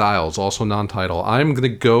 AJ Styles, also non-title. I'm gonna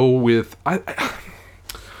go with I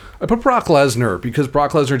put Brock Lesnar because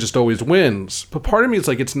Brock Lesnar just always wins. But part of me is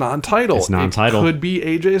like, it's non-title. It's non-title. It could be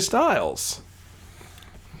AJ Styles.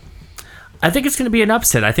 I think it's going to be an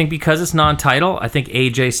upset. I think because it's non-title, I think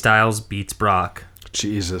AJ Styles beats Brock.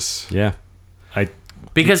 Jesus. Yeah.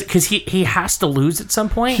 Because he has to lose at some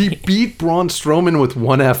point. He beat Braun Strowman with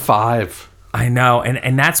one F5. I know,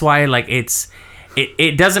 and that's why like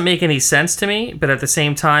it doesn't make any sense to me, but at the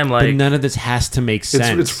same time, But like none of this has to make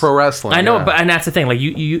sense. It's pro wrestling. I know, yeah. but and that's the thing. Like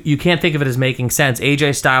you can't think of it as making sense.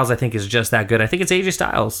 AJ Styles, I think, is just that good. I think it's AJ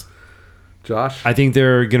Styles. Josh? I think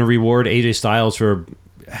they're going to reward AJ Styles for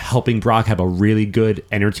helping Brock have a really good,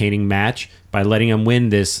 entertaining match by letting him win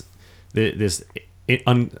this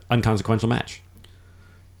unconsequential match.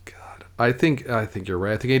 I think you're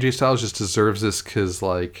right. I think AJ Styles just deserves this because,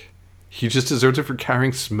 like, he just deserves it for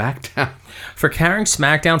carrying SmackDown. For carrying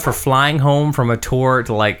SmackDown, for flying home from a tour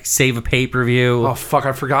to like save a pay-per-view. Oh, fuck,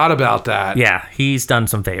 I forgot about that. Yeah, he's done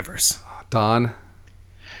some favors. Don?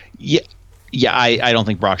 Yeah, I don't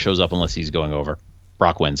think Brock shows up unless he's going over.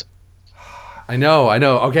 Brock wins. I know.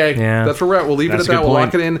 Okay, Yeah. that's where we're at. We'll leave That's it a at that. good We'll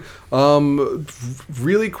lock point. it in.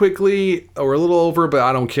 Really quickly, we're a little over, but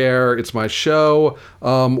I don't care. It's my show.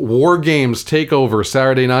 War Games Takeover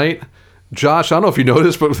Saturday night. Josh, I don't know if you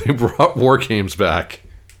noticed, but they brought War Games back.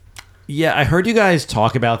 Yeah, I heard you guys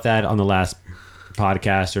talk about that on the last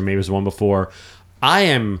podcast, or maybe it was the one before. I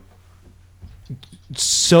am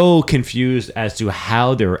so confused as to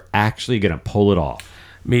how they're actually going to pull it off.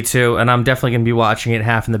 Me too, and I'm definitely going to be watching it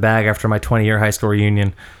half in the bag after my 20-year high school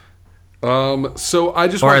reunion. So I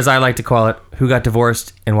just Or want, as I like to call it, who got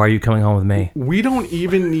divorced and why are you coming home with me? we don't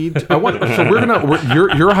even need.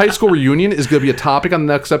 Your high school reunion is going to be a topic on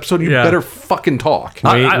the next episode. You Yeah. better fucking talk.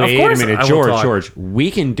 Wait, of wait course a minute, I will George. talk. George,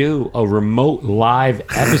 we can do a remote live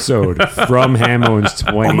episode from Hamone's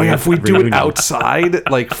 20th. Oh my god! If we do it reunion. outside,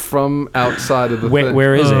 like from outside of the thing.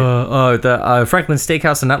 Where is it? The Franklin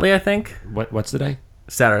Steakhouse in Nutley, I think. What's the day?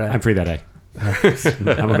 Saturday. I'm free that day.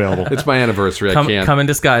 I'm available. It's my anniversary. I come, can't. come in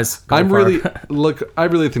disguise. Go I'm for really it. look. I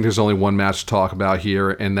really think there's only one match to talk about here,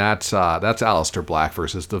 and that's Aleister Black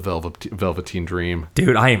versus the Velveteen Dream.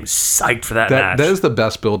 Dude, I am psyched for that match. That is the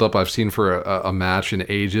best build-up I've seen for a match in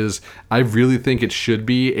ages. I really think it should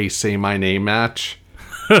be a Say My Name match.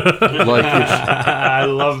 I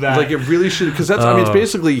love that. Like it really should, because that's. I mean, it's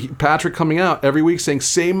basically Patrick coming out every week saying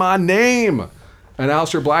 "Say my name," and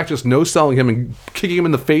Aleister Black just no-selling him and kicking him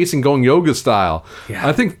in the face and going yoga style. Yeah.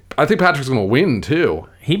 I think Patrick's going to win too.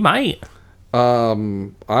 He might. I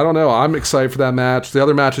don't know. I'm excited for that match. The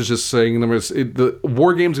other match is just saying the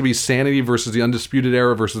War Games going to be Sanity versus the Undisputed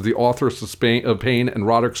Era versus the Authors of Pain and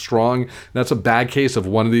Roderick Strong. That's a bad case of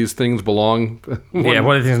one of these things belong. Yeah,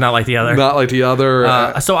 one of the things not like the other. Not like the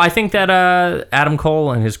other. So I think that Adam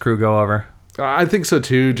Cole and his crew go over. I think so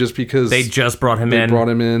too, just because They just brought him in. brought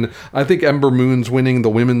him in. I think Ember Moon's winning the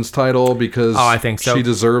women's title because I think so. she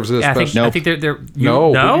deserves it. Yeah, I especially- think they're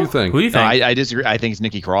No, no. who do you think? Who do you No, think? I disagree. I think it's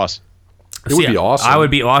Nikki Cross. it would be awesome. I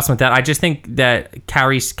would be awesome with that. I just think that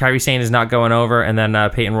Kairi Sane is not going over, and then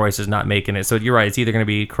Peyton Royce is not making it. So you're right. It's either going to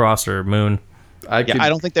be Cross or Moon. Yeah, I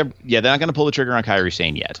don't think they're not going to pull the trigger on Kairi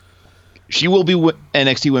Sane yet. She will be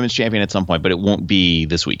NXT Women's Champion at some point, but it won't be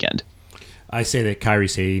this weekend. I say that Kairi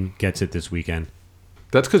Sane gets it this weekend.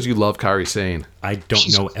 That's because you love Kairi Sane. I don't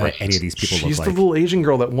She's know great. any of these people She's look the like. little Asian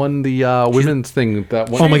girl that won the women's thing. That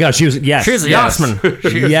won. Oh my god, she was yes. She's a yes. yachtsman.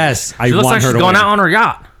 Yes, I She looks want like her she's to going win. out on her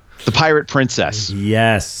yacht. The Pirate Princess.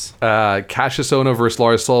 Yes. Cassius Ohno versus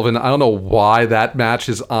Lars Sullivan. I don't know why that match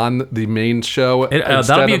is on the main show.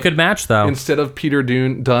 That'll be a good match, though. Instead of Peter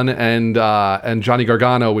Dunne and Johnny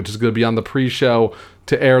Gargano, which is going to be on the pre-show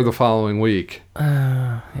to air the following week.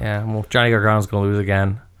 Yeah, well, Johnny Gargano's going to lose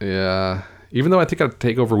again. Yeah. Even though I think at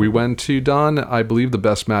TakeOver we went to Dunne, I believe the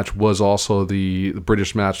best match was also the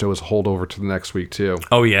British match that was holdover to the next week too.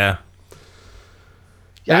 Oh, yeah.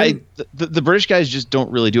 Yeah, the British guys just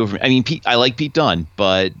don't really do it for me. I mean, I like Pete Dunne,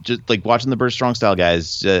 but just like watching the British Strong Style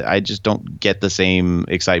guys, I just don't get the same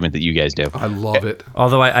excitement that you guys do. I love it.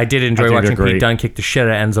 Although I did enjoy think watching they're great. Pete Dunne kick the shit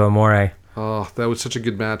out of Enzo Amore. Oh, that was such a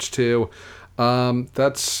good match too.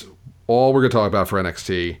 That's all we're gonna talk about for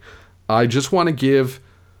NXT. I just want to give.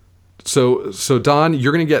 So Don,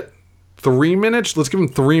 you're gonna get 3 minutes. Let's give him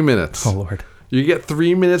 3 minutes. Oh, Lord. You get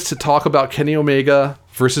 3 minutes to talk about Kenny Omega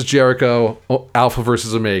versus Jericho, Alpha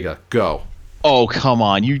versus Omega. Go. Oh, come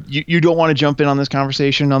on. You don't want to jump in on this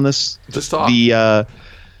conversation on this? Just talk.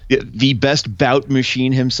 The best bout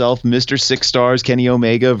machine himself, Mr. Six Stars, Kenny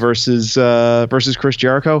Omega versus Chris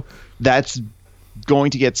Jericho. That's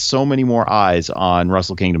going to get so many more eyes on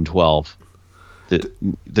Wrestle Kingdom 12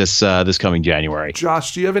 this coming January.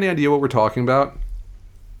 Josh, do you have any idea what we're talking about?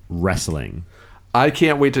 Wrestling. I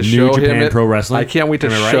can't wait to show him Japan it. Pro Wrestling? I can't wait to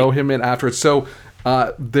Am I right? show him it afterwards. So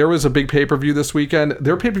there was a big pay-per-view this weekend.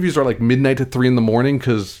 Their pay-per-views are like midnight to 3 in the morning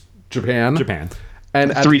because Japan.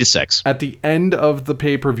 And 3 to 6. At the end of the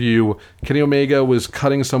pay-per-view, Kenny Omega was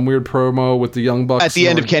cutting some weird promo with the Young Bucks. At the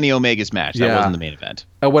end of Kenny Omega's match. That Yeah. wasn't the main event.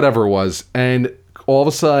 Whatever it was. And all of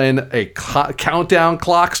a sudden, a countdown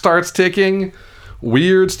clock starts ticking.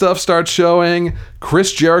 Weird stuff starts showing.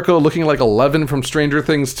 Chris Jericho looking like 11 from Stranger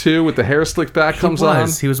Things 2 with the hair slicked back comes on.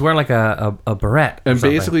 He was wearing like a beret. or And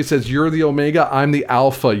something. basically says, you're the Omega, I'm the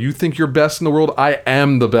Alpha. You think you're best in the world? I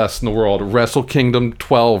am the best in the world. Wrestle Kingdom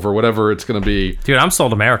 12 or whatever it's going to be. Dude, I'm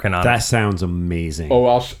sold American on it. That sounds amazing. Oh,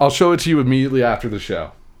 I'll show it to you immediately after the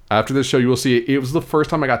show. After the show, you will see it. It was the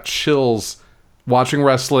first time I got chills watching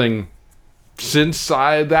wrestling since the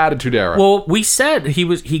Attitude Era. Well, we said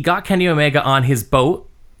he got Kenny Omega on his boat,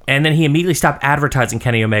 and then he immediately stopped advertising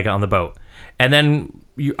Kenny Omega on the boat. And then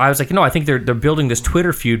I was like, no, I think they're building this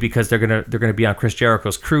Twitter feud because they're gonna be on Chris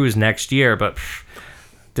Jericho's cruise next year. But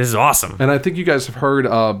this is awesome. And I think you guys have heard,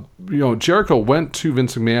 Jericho went to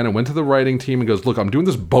Vince McMahon and went to the writing team and goes, look, I'm doing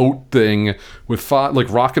this boat thing with like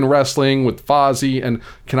Rock and Wrestling with Fozzy, and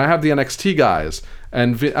can I have the NXT guys?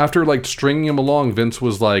 And after like stringing him along, Vince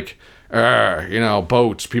was like,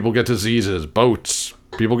 boats, people get diseases, boats,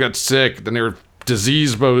 people get sick, then there are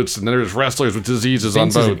disease boats, and then there's wrestlers with diseases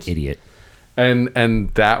Vince on is boats. an idiot.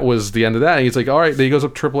 And that was the end of that. And he's like, all right. Then he goes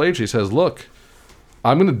up to Triple H. He says, look,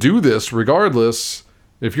 I'm going to do this regardless.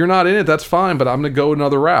 If you're not in it, that's fine, but I'm going to go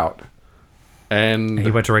another route. And He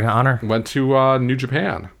went to Ring of Honor. went to New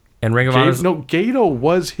Japan. And Ring of Honor. Gato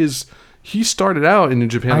was his. He started out in New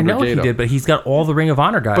Japan. I know under Gato. he did, but he's got all the Ring of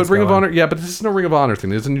Honor guys. But Ring of going. Honor, but this is no Ring of Honor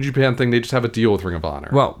thing. This is a New Japan thing. They just have a deal with Ring of Honor.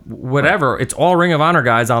 Well, whatever. It's all Ring of Honor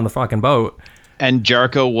guys on the fucking boat. And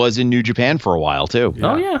Jericho was in New Japan for a while too.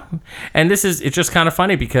 Oh yeah, and it's just kind of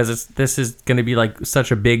funny because this is going to be like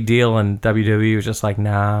such a big deal, and WWE was just like,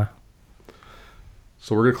 nah.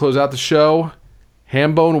 So we're gonna close out the show.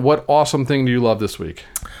 Hambone, what awesome thing do you love this week?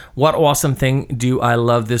 What awesome thing do I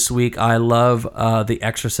love this week? I love The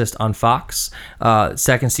Exorcist on Fox.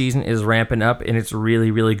 Second season is ramping up, and it's really,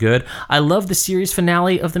 really good. I love the series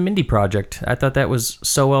finale of The Mindy Project. I thought that was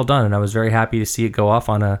so well done, and I was very happy to see it go off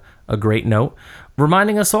on a great note,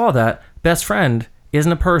 reminding us all that best friend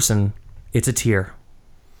isn't a person, it's a tier.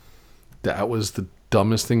 That was the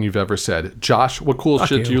dumbest thing you've ever said. Josh, what cool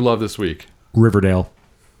shit you. do you love this week? Riverdale.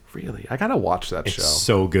 Really? I gotta watch that It's show.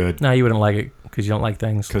 so good No, you wouldn't like it because you don't like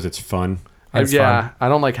things. because it's fun. It's I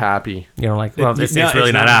don't like Happy. You don't like. Well, it's No,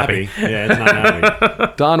 really not happy. Yeah, it's not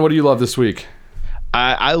happy. Don, what do you love this week?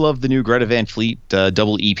 I love the new Greta Van Fleet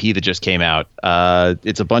double EP that just came out.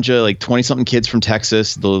 It's a bunch of like 20-something kids from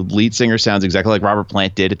Texas. The lead singer sounds exactly like Robert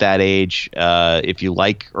Plant did at that age. If you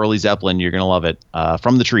like early Zeppelin, you're going to love it.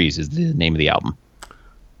 From the Trees is the name of the album.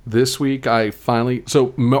 This week, I finally...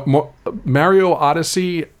 So, Mario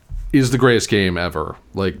Odyssey is the greatest game ever.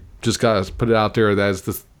 Like, just gotta put it out there.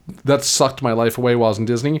 That sucked my life away while I was in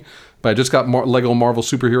Disney. But I just got Lego Marvel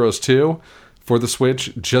Superheroes 2 for the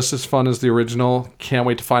Switch. Just as fun as the original. Can't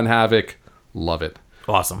wait to find Havoc. Love it.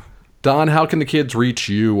 Awesome. Don, how can the kids reach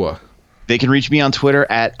you? They can reach me on Twitter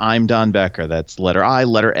at I'm Don Becker. That's letter I,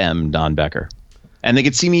 letter M, Don Becker. And they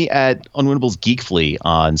can see me at Unwinnable's Geek Flea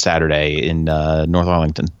on Saturday in North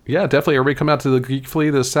Arlington. Yeah, definitely. Everybody come out to the Geek Flea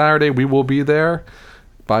this Saturday. We will be there.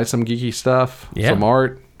 Buy some geeky stuff, some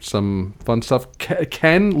art, some fun stuff.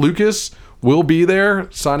 Ken Lucas will be there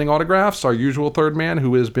signing autographs, our usual third man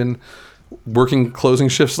who has been working closing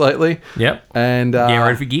shifts lately. Yep. And Getting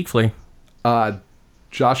ready for Geek Flea.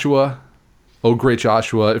 Joshua, great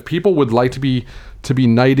Joshua. If people would like to be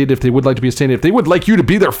knighted, if they would like to be a saint, if they would like you to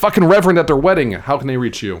be their fucking reverend at their wedding, how can they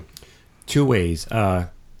reach you? 2 ways.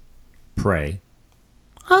 Pray.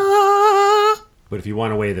 But if you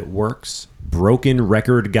want a way that works, Broken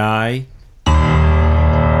Record Guy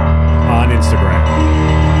on Instagram.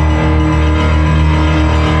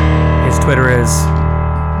 His Twitter is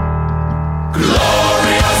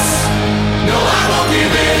Glorious. No, I won't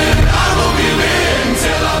give in. I won't give in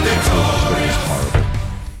till I'm victorious.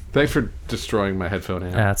 Thanks for destroying my headphone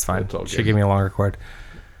amp. that's fine. It's all Should good. give me a longer cord.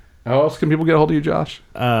 How else can people get a hold of you, Josh?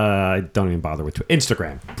 I don't even bother with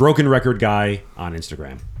Instagram. Broken Record Guy on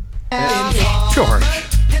Instagram. Sure.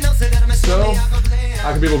 So,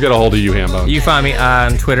 how can people get a hold of you, Hambone? You can find me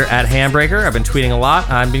on Twitter at Handbreaker. I've been tweeting a lot.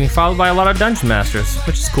 I'm being followed by a lot of Dungeon Masters,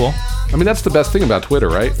 which is cool. I mean, that's the best thing about Twitter,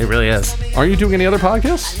 right? It really is. Aren't you doing any other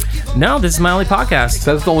podcasts? No, this is my only podcast.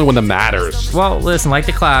 That's the only one that matters. Well, listen, like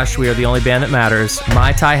The Clash, we are the only band that matters.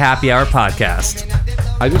 My Thai Happy Hour podcast.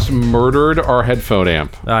 I just murdered our headphone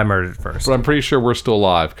amp, I murdered it first. but I'm pretty sure we're still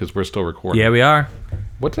live because we're still recording. Yeah, we are.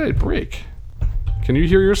 What did it break? Can you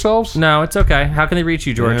hear yourselves? No, it's okay. How can they reach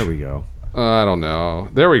you, George? There we go. I don't know.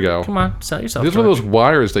 There we go. Come on, sell yourself. These are George. those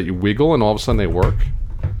wires that you wiggle and all of a sudden they work.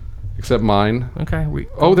 Except mine. Okay.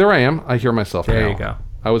 Oh, there I am. I hear myself now. There you go.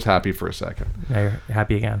 I was happy for a second. Now you're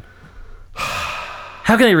happy again.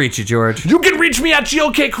 How can they reach you, George? You can reach me at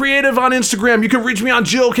GLK Creative on Instagram. You can reach me on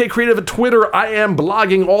GLK Creative at Twitter. I am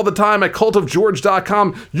blogging all the time at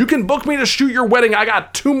cultofgeorge.com. You can book me to shoot your wedding. I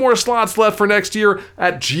got 2 more slots left for next year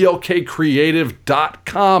at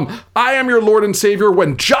glkcreative.com. I am your Lord and Savior.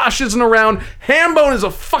 When Josh isn't around, Hambone is a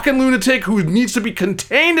fucking lunatic who needs to be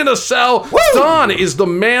contained in a cell. Woo! Don is the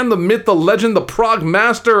man, the myth, the legend, the prog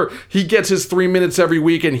master. He gets his 3 minutes every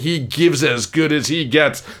week and he gives as good as he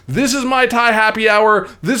gets. This is my Thai Happy Hour.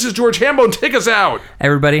 This is George Hambone. Take us out.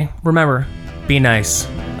 Everybody, remember, be nice.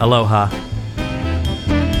 Aloha.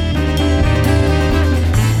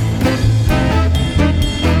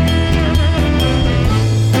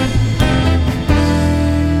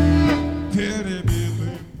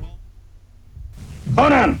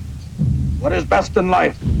 Conan, what is best in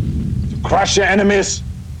life? To crush your enemies,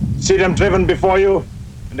 see them driven before you,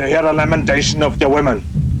 and to hear the lamentation of their women.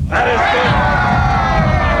 That is good.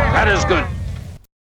 That is good.